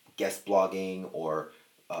guest blogging, or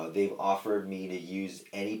they've offered me to use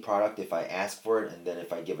any product if I ask for it, and then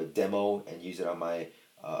if I give a demo and use it on my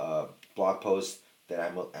blog post, then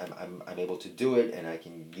I'm able to do it, and I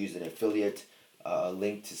can use an affiliate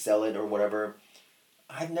link to sell it or whatever.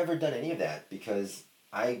 I've never done any of that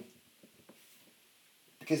I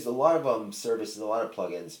because a lot of services, a lot of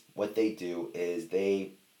plugins, what they do is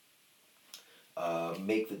they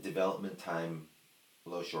make the development time a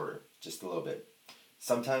little shorter, just a little bit.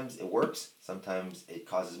 Sometimes it works, sometimes it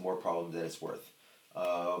causes more problems than it's worth.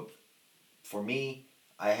 Uh, for me,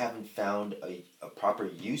 I haven't found a proper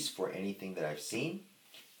use for anything that I've seen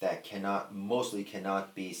that mostly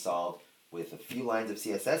cannot be solved with a few lines of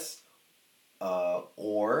CSS,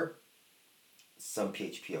 or some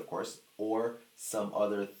PHP, of course, or some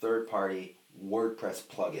other third party WordPress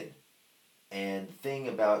plugin. And the thing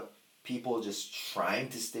about people just trying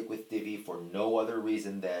to stick with Divi for no other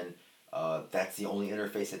reason than that's the only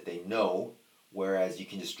interface that they know, whereas you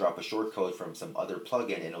can just drop a shortcode from some other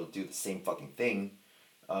plugin and it'll do the same fucking thing.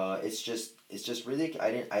 It's just really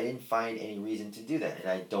I didn't find any reason to do that, and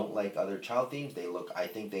I don't like other child themes. I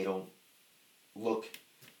think they don't look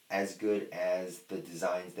as good as the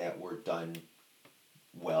designs that were done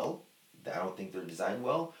well. I don't think they're designed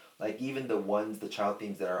well. Like even the child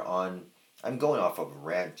themes that are on. I'm going off of a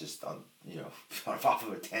rant, just on off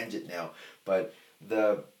of a tangent now. But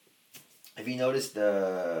have you noticed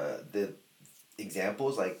the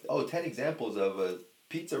examples, like 10 examples of a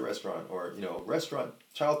pizza restaurant, or restaurant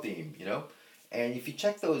child theme, and if you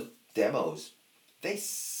check those demos, they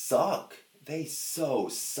suck. They so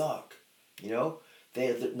suck. You know,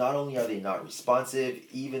 not only are they not responsive,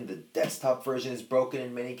 even the desktop version is broken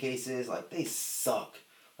in many cases. Like they suck.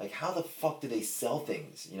 Like how the fuck do they sell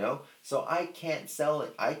things? So I can't sell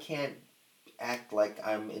it. I can't act like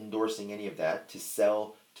I'm endorsing any of that to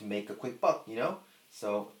make a quick buck.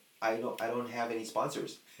 So I don't have any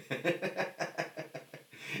sponsors.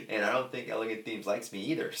 And I don't think Elegant Themes likes me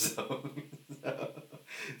either. So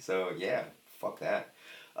yeah, fuck that.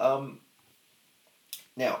 Um,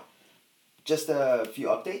 Now, just a few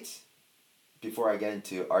updates before I get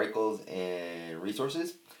into articles and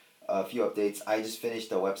resources. A few updates. I just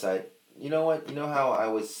finished a website. You know what? You know how I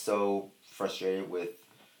was so frustrated with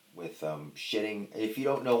shitting. If you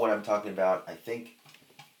don't know what I'm talking about, I think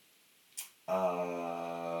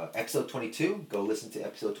episode 22. Go listen to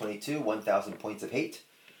episode 22. 1,000 Points of Hate,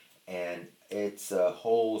 and it's a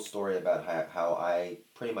whole story about how I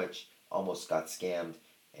pretty much almost got scammed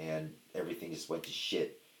and everything just went to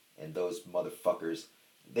shit. And those motherfuckers,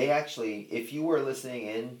 they actually, if you were listening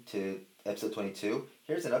in to episode 22,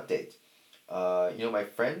 here's an update. My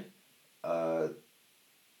friend, uh,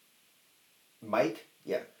 Mike,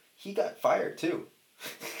 yeah, he got fired too.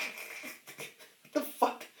 What the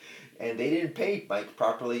fuck? And they didn't pay Mike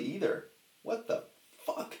properly either. What the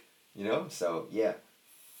fuck? So yeah,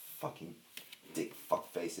 fucking dick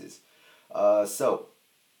fuck faces. So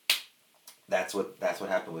that's what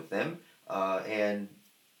happened with them. And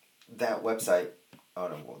that website. Oh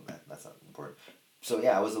no, well that's not important. So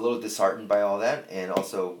yeah, I was a little disheartened by all that, and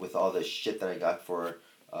also with all the shit that I got for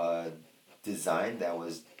design that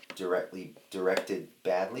was directed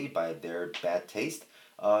badly by their bad taste.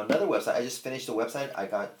 Another website. I just finished the website. I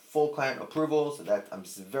got full client approval, so that I'm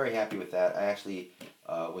very happy with that. I actually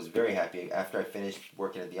was very happy after I finished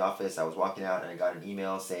working at the office. I was walking out and I got an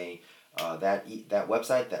email saying that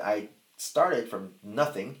website that I started from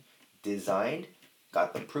nothing, designed,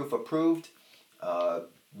 got the proof approved,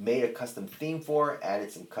 made a custom theme for,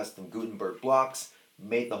 added some custom Gutenberg blocks,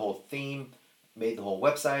 made the whole theme, made the whole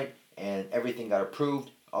website, and everything got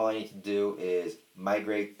approved. All I need to do is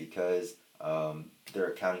migrate because their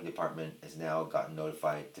accounting department has now gotten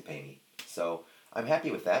notified to pay me. So I'm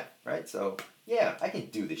happy with that, right? So yeah, I can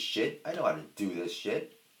do this shit. I know how to do this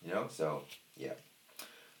shit, so yeah.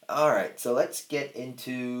 Alright, so let's get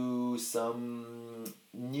into some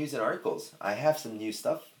news and articles. I have some new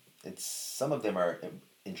stuff. Some of them are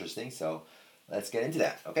interesting, so let's get into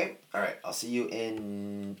that, okay? Alright, I'll see you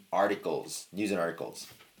in articles, news and articles.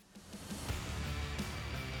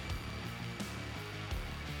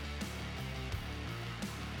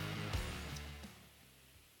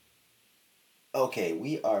 Okay,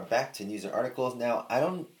 we are back to news and articles. Now,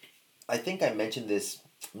 I think I mentioned this,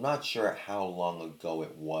 I'm not sure how long ago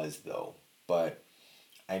it was though, but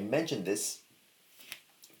I mentioned this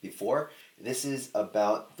before. This is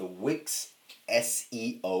about the Wix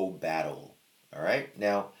SEO battle. All right.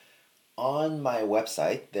 Now, on my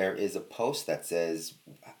website, there is a post that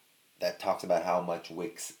talks about how much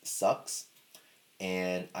Wix sucks,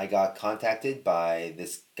 and I got contacted by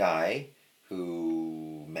this guy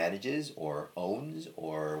who manages or owns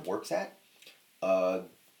or works at a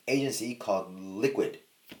agency called Liquid,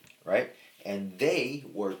 right? And they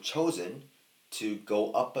were chosen to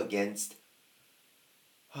go up against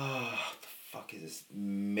what the fuck is this?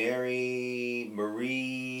 Marie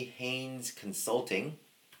Haynes Consulting,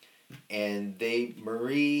 and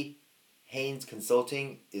Marie Haynes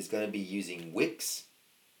Consulting is going to be using Wix,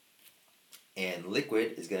 and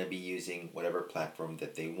Liquid is going to be using whatever platform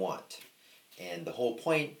that they want. And the whole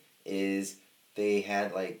point is they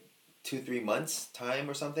had like 2-3 months time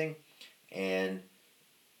or something, and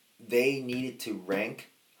they needed to rank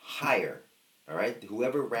higher. All right,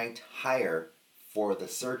 whoever ranked higher for the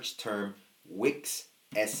search term Wix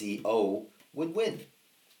SEO would win.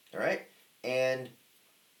 All right, and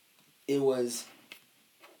it was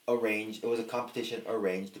arranged. It was a competition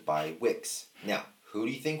arranged by Wix. Now, who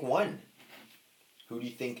do you think won? Who do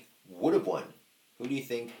you think would have won? Who do you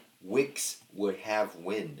think Wix would have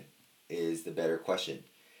win? Is the better question.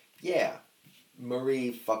 Yeah,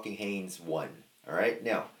 Marie fucking Haynes won. All right,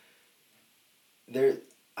 now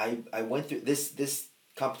I went through this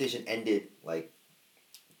competition ended like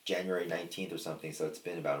January 19th or something, so it's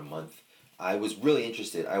been about a month. I was really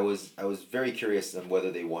interested. I was very curious on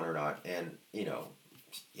whether they won or not, and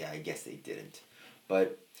yeah, I guess they didn't.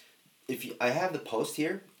 But I have the post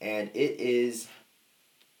here, and it is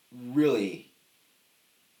really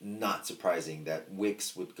not surprising that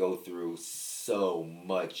Wix would go through so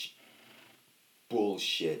much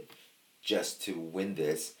bullshit just to win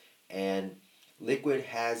this, and Liquid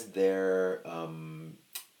has their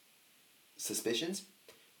suspicions,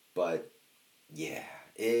 but yeah,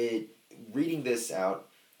 reading this out,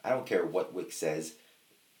 I don't care what Wix says.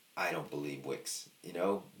 I don't believe Wix.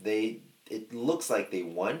 It looks like they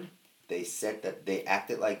won. They said that they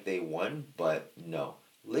acted like they won, but no,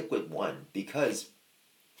 Liquid won because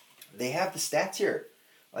they have the stats here.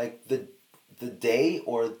 Like the day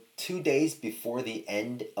or 2 days before the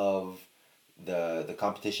end of the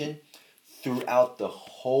competition, throughout the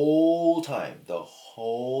whole time, the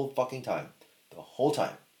whole fucking time, the whole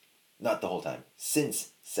time, not the whole time,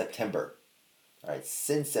 since September. All right,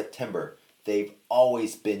 since September, they've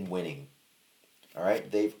always been winning. All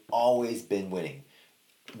right, they've always been winning.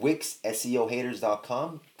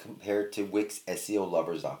 WixSEOhaters.com compared to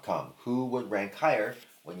WixSEOlovers.com. Who would rank higher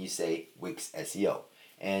when you say Wix SEO?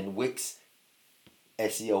 And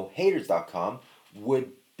WixSEOhaters.com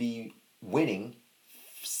would be winning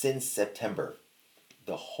since September.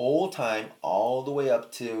 The whole time, all the way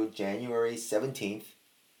up to January 17th,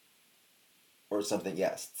 or something,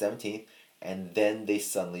 yes, 17th, and then they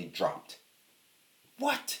suddenly dropped.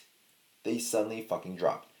 What? They suddenly fucking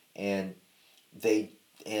dropped. And the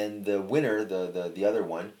winner, the other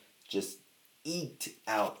one, just eked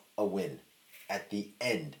out a win at the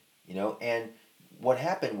end, and what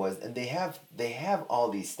happened was, and they have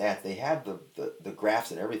all these stats, they have the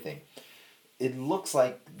graphs and everything. It looks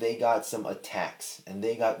like they got some attacks, and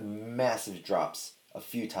they got massive drops a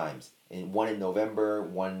few times. And one in November,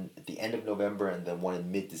 one at the end of November, and then one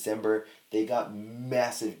in mid-December. They got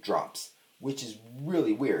massive drops, which is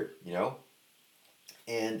really weird,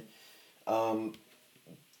 And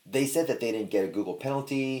they said that they didn't get a Google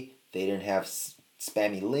penalty, they didn't have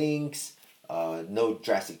spammy links, no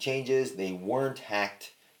drastic changes, they weren't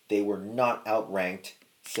hacked, they were not outranked,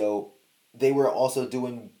 so they were also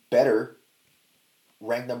doing better,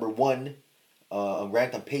 ranked number one,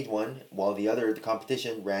 ranked on page one, while the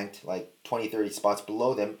competition ranked like 20-30 spots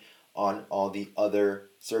below them on all the other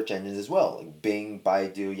search engines as well, like Bing,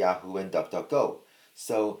 Baidu, Yahoo, and DuckDuckGo.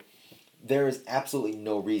 So there is absolutely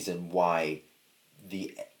no reason why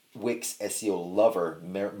the Wix SEO lover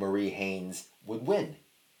Marie Haynes would win,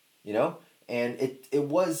 and it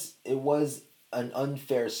was an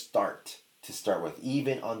unfair start to start with.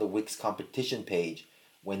 Even on the Wix competition page,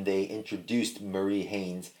 when they introduced Marie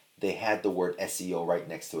Haynes, they had the word SEO right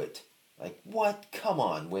next to it. Like, what? Come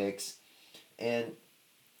on, Wix. And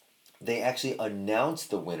they actually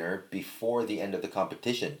announced the winner before the end of the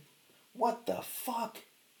competition. What the fuck?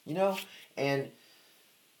 And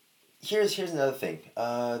here's another thing.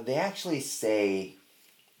 They actually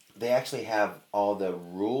have all the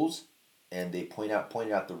rules, and they pointed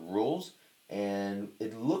out the rules, and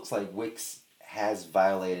it looks like Wix has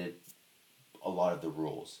violated a lot of the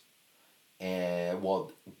rules.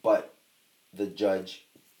 But the judge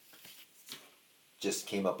just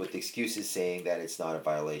came up with excuses saying that it's not a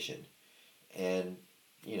violation. And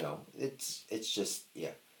it's just,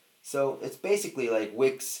 yeah. So it's basically like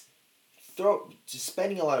Wix just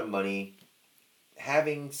spending a lot of money,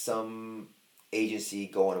 having some agency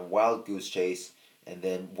go on a wild goose chase and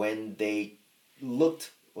then when it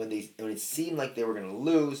seemed like they were gonna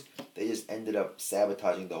lose, they just ended up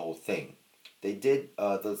sabotaging the whole thing. They did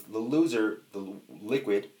the loser, the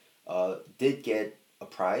Liquid, did get a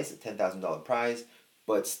prize, a $10,000 prize,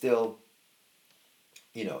 but still,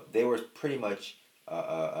 they were pretty much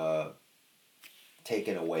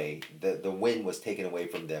taken away. The win was taken away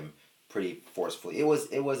from them pretty forcefully. It was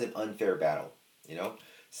an unfair battle, you know.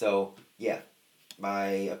 So yeah, my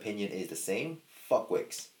opinion is the same. Fuck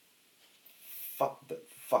Wix. Fuck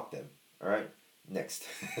them. All right. Next,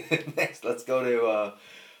 next. Let's go to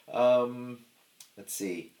let's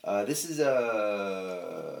see. This is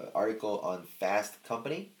a article on Fast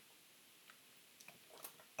Company.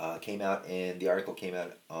 The article came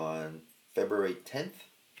out on February 10th,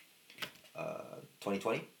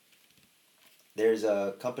 2020. There's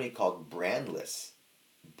a company called Brandless.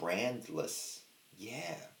 Brandless.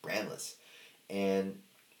 Yeah, Brandless. And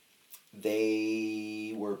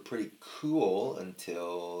they were pretty cool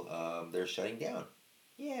until they're shutting down.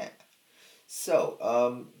 Yeah.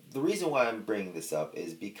 So, the reason why I'm bringing this up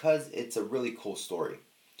is because it's a really cool story.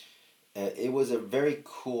 It was a very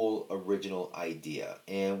cool original idea.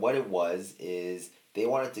 And what it was is they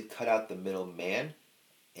wanted to cut out the middleman,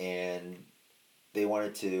 and they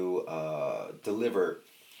wanted to deliver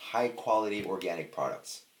high quality organic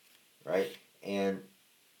products, right? And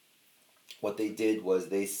what they did was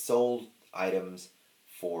they sold items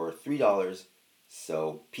for $3,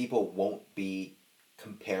 so people won't be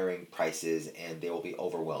comparing prices and they will be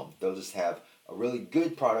overwhelmed. They'll just have a really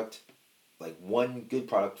good product, like one good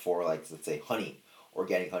product for, like, let's say honey,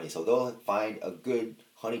 organic honey. So they'll find a good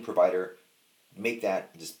honey provider, make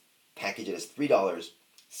that, just package it as $3,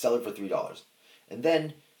 sell it for $3. And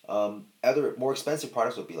then other more expensive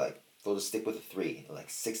products would be like, they'll just stick with a three, like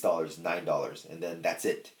 $6, $9, and then that's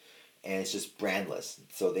it. And it's just brandless.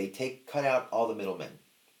 So they cut out all the middlemen,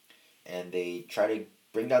 and they try to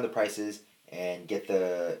bring down the prices and get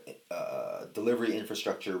the delivery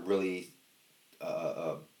infrastructure really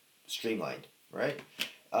streamlined, right?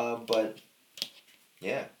 But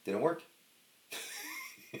yeah, didn't work.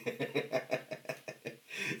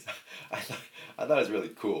 I thought it was really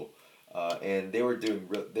cool, and they were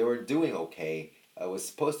doing okay. It was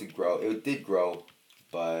supposed to grow. It did grow,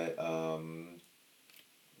 but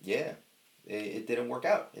yeah, it didn't work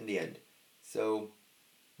out in the end. So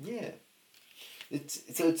yeah,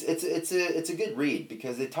 it's a good read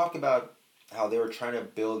because they talk about how they were trying to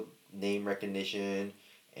build name recognition,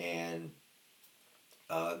 and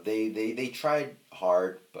they tried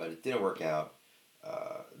hard, but it didn't work out.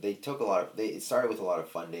 They started with a lot of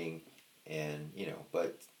funding, and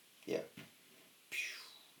but yeah,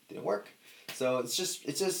 didn't work. So it's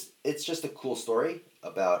just a cool story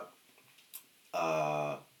about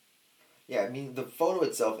yeah. I mean, the photo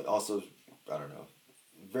itself also, I don't know,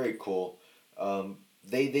 very cool.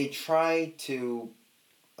 They try to,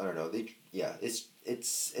 I don't know,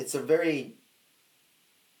 it's a very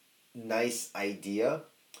nice idea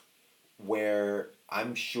where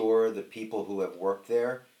I'm sure the people who have worked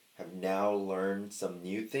there have now learned some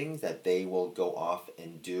new things that they will go off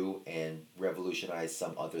and do and revolutionize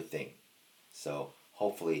some other thing. So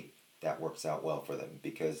hopefully that works out well for them,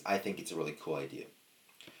 because I think it's a really cool idea.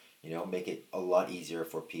 Make it a lot easier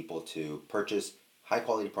for people to purchase high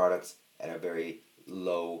quality products at a very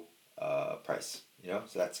low price.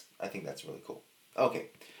 So I think that's really cool. Okay.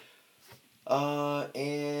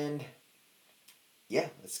 And yeah,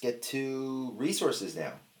 let's get to resources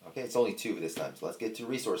now. Okay, it's only two this time, so let's get to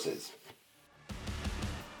resources.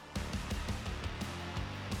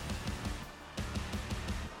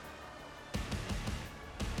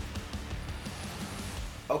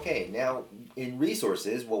 Okay, now in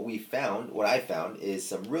resources, what I found is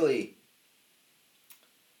some really,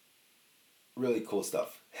 really cool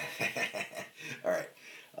stuff. All right.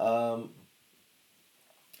 Um,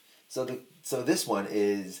 so this one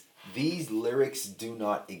is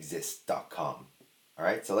theselyrictsdonotexist.com. All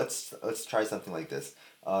right, so let's try something like this.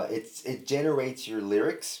 It generates your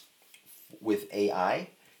lyrics with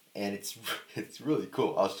AI, and it's really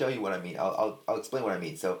cool. I'll show you what I mean. I'll explain what I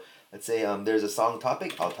mean. So let's say there's a song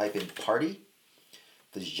topic. I'll type in party.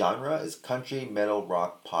 The genre is country, metal,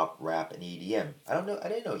 rock, pop, rap, and EDM. I don't know. I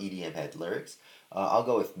didn't know EDM had lyrics. I'll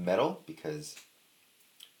go with metal because,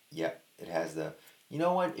 yeah, it has the. You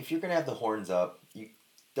know what? If you're gonna have the horns up, you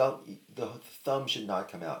don't. The thumb should not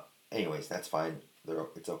come out. Anyways, that's fine.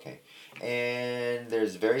 It's okay. And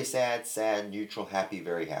there's very sad, sad, neutral, happy,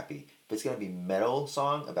 very happy. If it's gonna be metal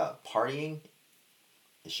song about partying,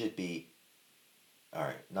 it should be. All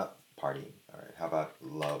right, not partying. All right, how about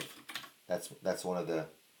love? That's one of the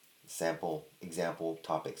example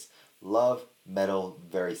topics. love, metal,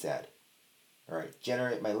 very sad. All right,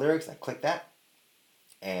 generate my lyrics. I click that,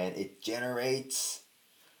 and it generates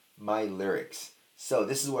my lyrics. So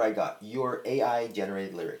this is what I got. Your AI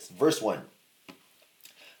generated lyrics. Verse 1.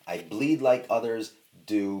 I bleed like others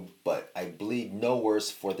do, but I bleed no worse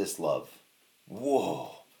for this love.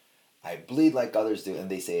 Whoa. I bleed like others do, and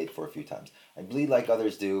they say it for a few times. I bleed like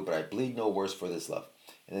others do, but I bleed no worse for this love.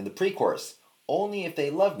 And then the pre-chorus. Only if they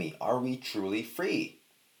love me are we truly free.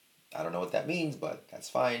 I don't know what that means, but that's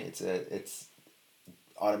fine. It's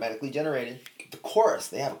automatically generated. The chorus.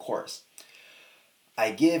 They have a chorus.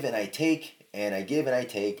 I give and I take, and I give and I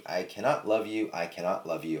take. I cannot love you. I cannot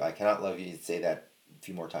love you. I cannot love you. Say that a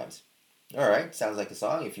few more times. All right, sounds like a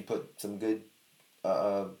song. If you put some good,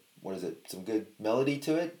 some good melody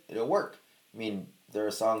to it, it'll work. I mean, there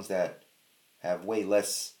are songs that have way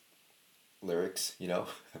less lyrics, you know.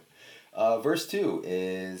 Verse 2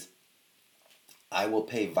 is, I will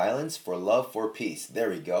pay violence for love for peace. There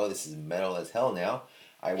we go. This is metal as hell now.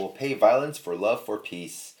 I will pay violence for love for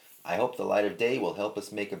peace. I hope the light of day will help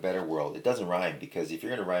us make a better world. It doesn't rhyme because if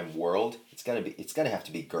you're gonna rhyme world, it's gonna have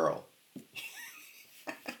to be girl.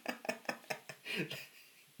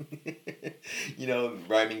 You know,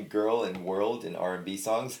 rhyming girl and world in R&B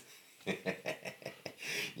songs.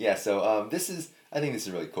 Yeah, so I think this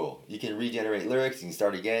is really cool. You can regenerate lyrics, you can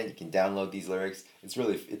start again, you can download these lyrics. It's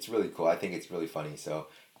really cool. I think it's really funny. So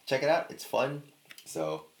check it out. It's fun.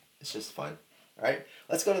 So it's just fun. All right,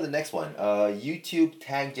 let's go to the next one.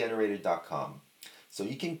 YouTubeTagGenerator.com. So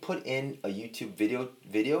you can put in a YouTube video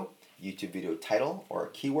title or a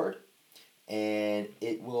keyword, and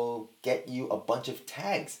it will get you a bunch of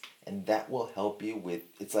tags, and that will help you with.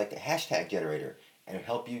 It's like a hashtag generator, and it'll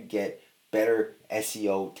help you get better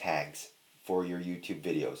SEO tags for your YouTube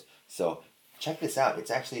videos. So check this out. It's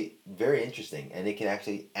actually very interesting, and it can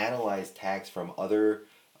actually analyze tags from other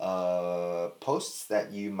posts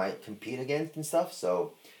that you might compete against and stuff.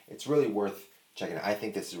 So it's really worth checking out. I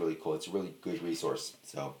think this is really cool. It's a really good resource.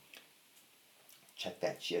 So check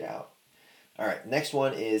that shit out. All right, next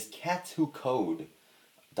one is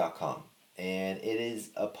catswhocode.com, and it is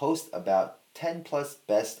a post about 10 plus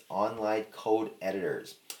best online code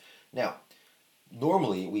editors. Now,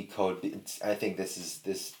 normally we code. I think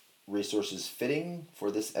this resource is fitting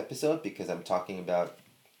for this episode because I'm talking about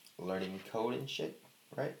learning code and shit,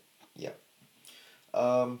 right? Yeah.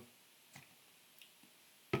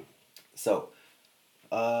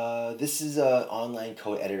 This is an online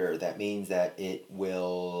code editor. That means that you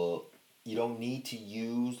don't need to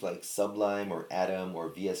use like Sublime or Atom or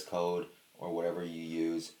VS Code or whatever you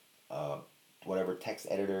use, whatever text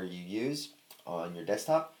editor you use on your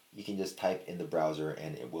desktop. You can just type in the browser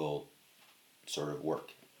and it will sort of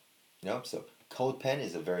work. You know, so CodePen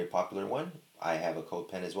is a very popular one. I have a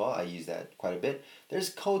CodePen as well. I use that quite a bit. There's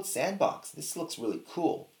Code Sandbox. This looks really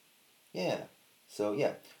cool. Yeah. So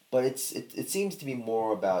yeah, but it seems to be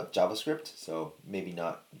more about JavaScript. So maybe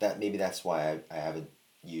not that. Maybe that's why I haven't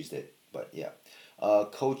used it. But yeah,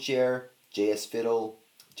 CodeShare, JS Fiddle,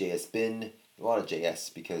 JS Bin, a lot of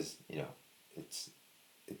JS because you know it's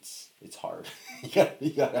hard.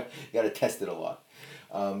 you gotta test it a lot.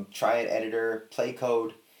 Try It Editor, Play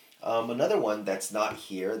Code. Another one that's not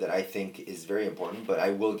here that I think is very important, but I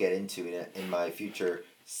will get into in my future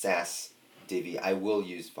SaaS Divi. I will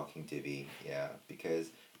use fucking Divi, yeah,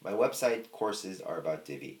 because my website courses are about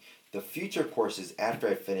Divi. The future courses after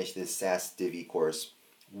I finish this SaaS Divi course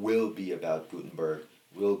will be about Gutenberg,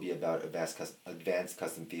 will be about advanced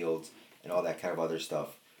custom fields and all that kind of other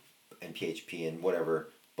stuff, and PHP and whatever.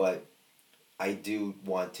 But I do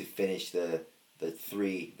want to finish the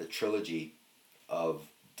trilogy of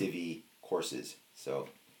Divi courses. So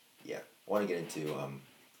yeah, I want to get into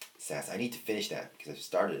SaaS. I need to finish that because I've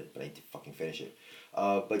started it, but I need to fucking finish it.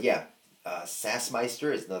 But yeah,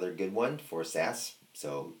 SaaSmeister is another good one for SaaS.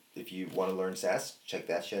 So if you want to learn SaaS, check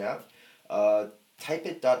that shit out.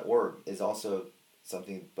 Typeit.org is also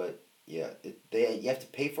something, but yeah, you have to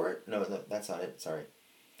pay for it. No, that's not it. Sorry.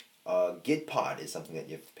 Gitpod is something that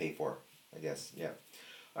you have to pay for, I guess. Yeah.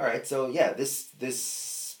 All right. So yeah,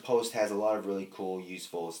 this post has a lot of really cool,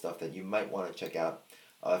 useful stuff that you might want to check out.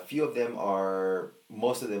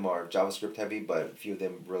 Most of them are JavaScript heavy, but a few of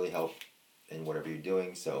them really help in whatever you're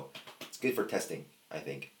doing. So it's good for testing, I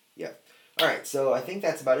think. Yeah. All right. So I think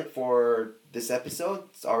that's about it for this episode.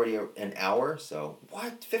 It's already an hour. So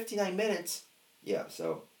what? 59 minutes? Yeah.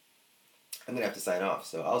 So I'm going to have to sign off.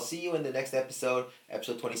 So I'll see you in the next episode.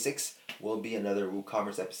 Episode 26 will be another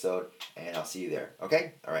WooCommerce episode, and I'll see you there.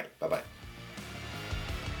 Okay? All right. Bye-bye.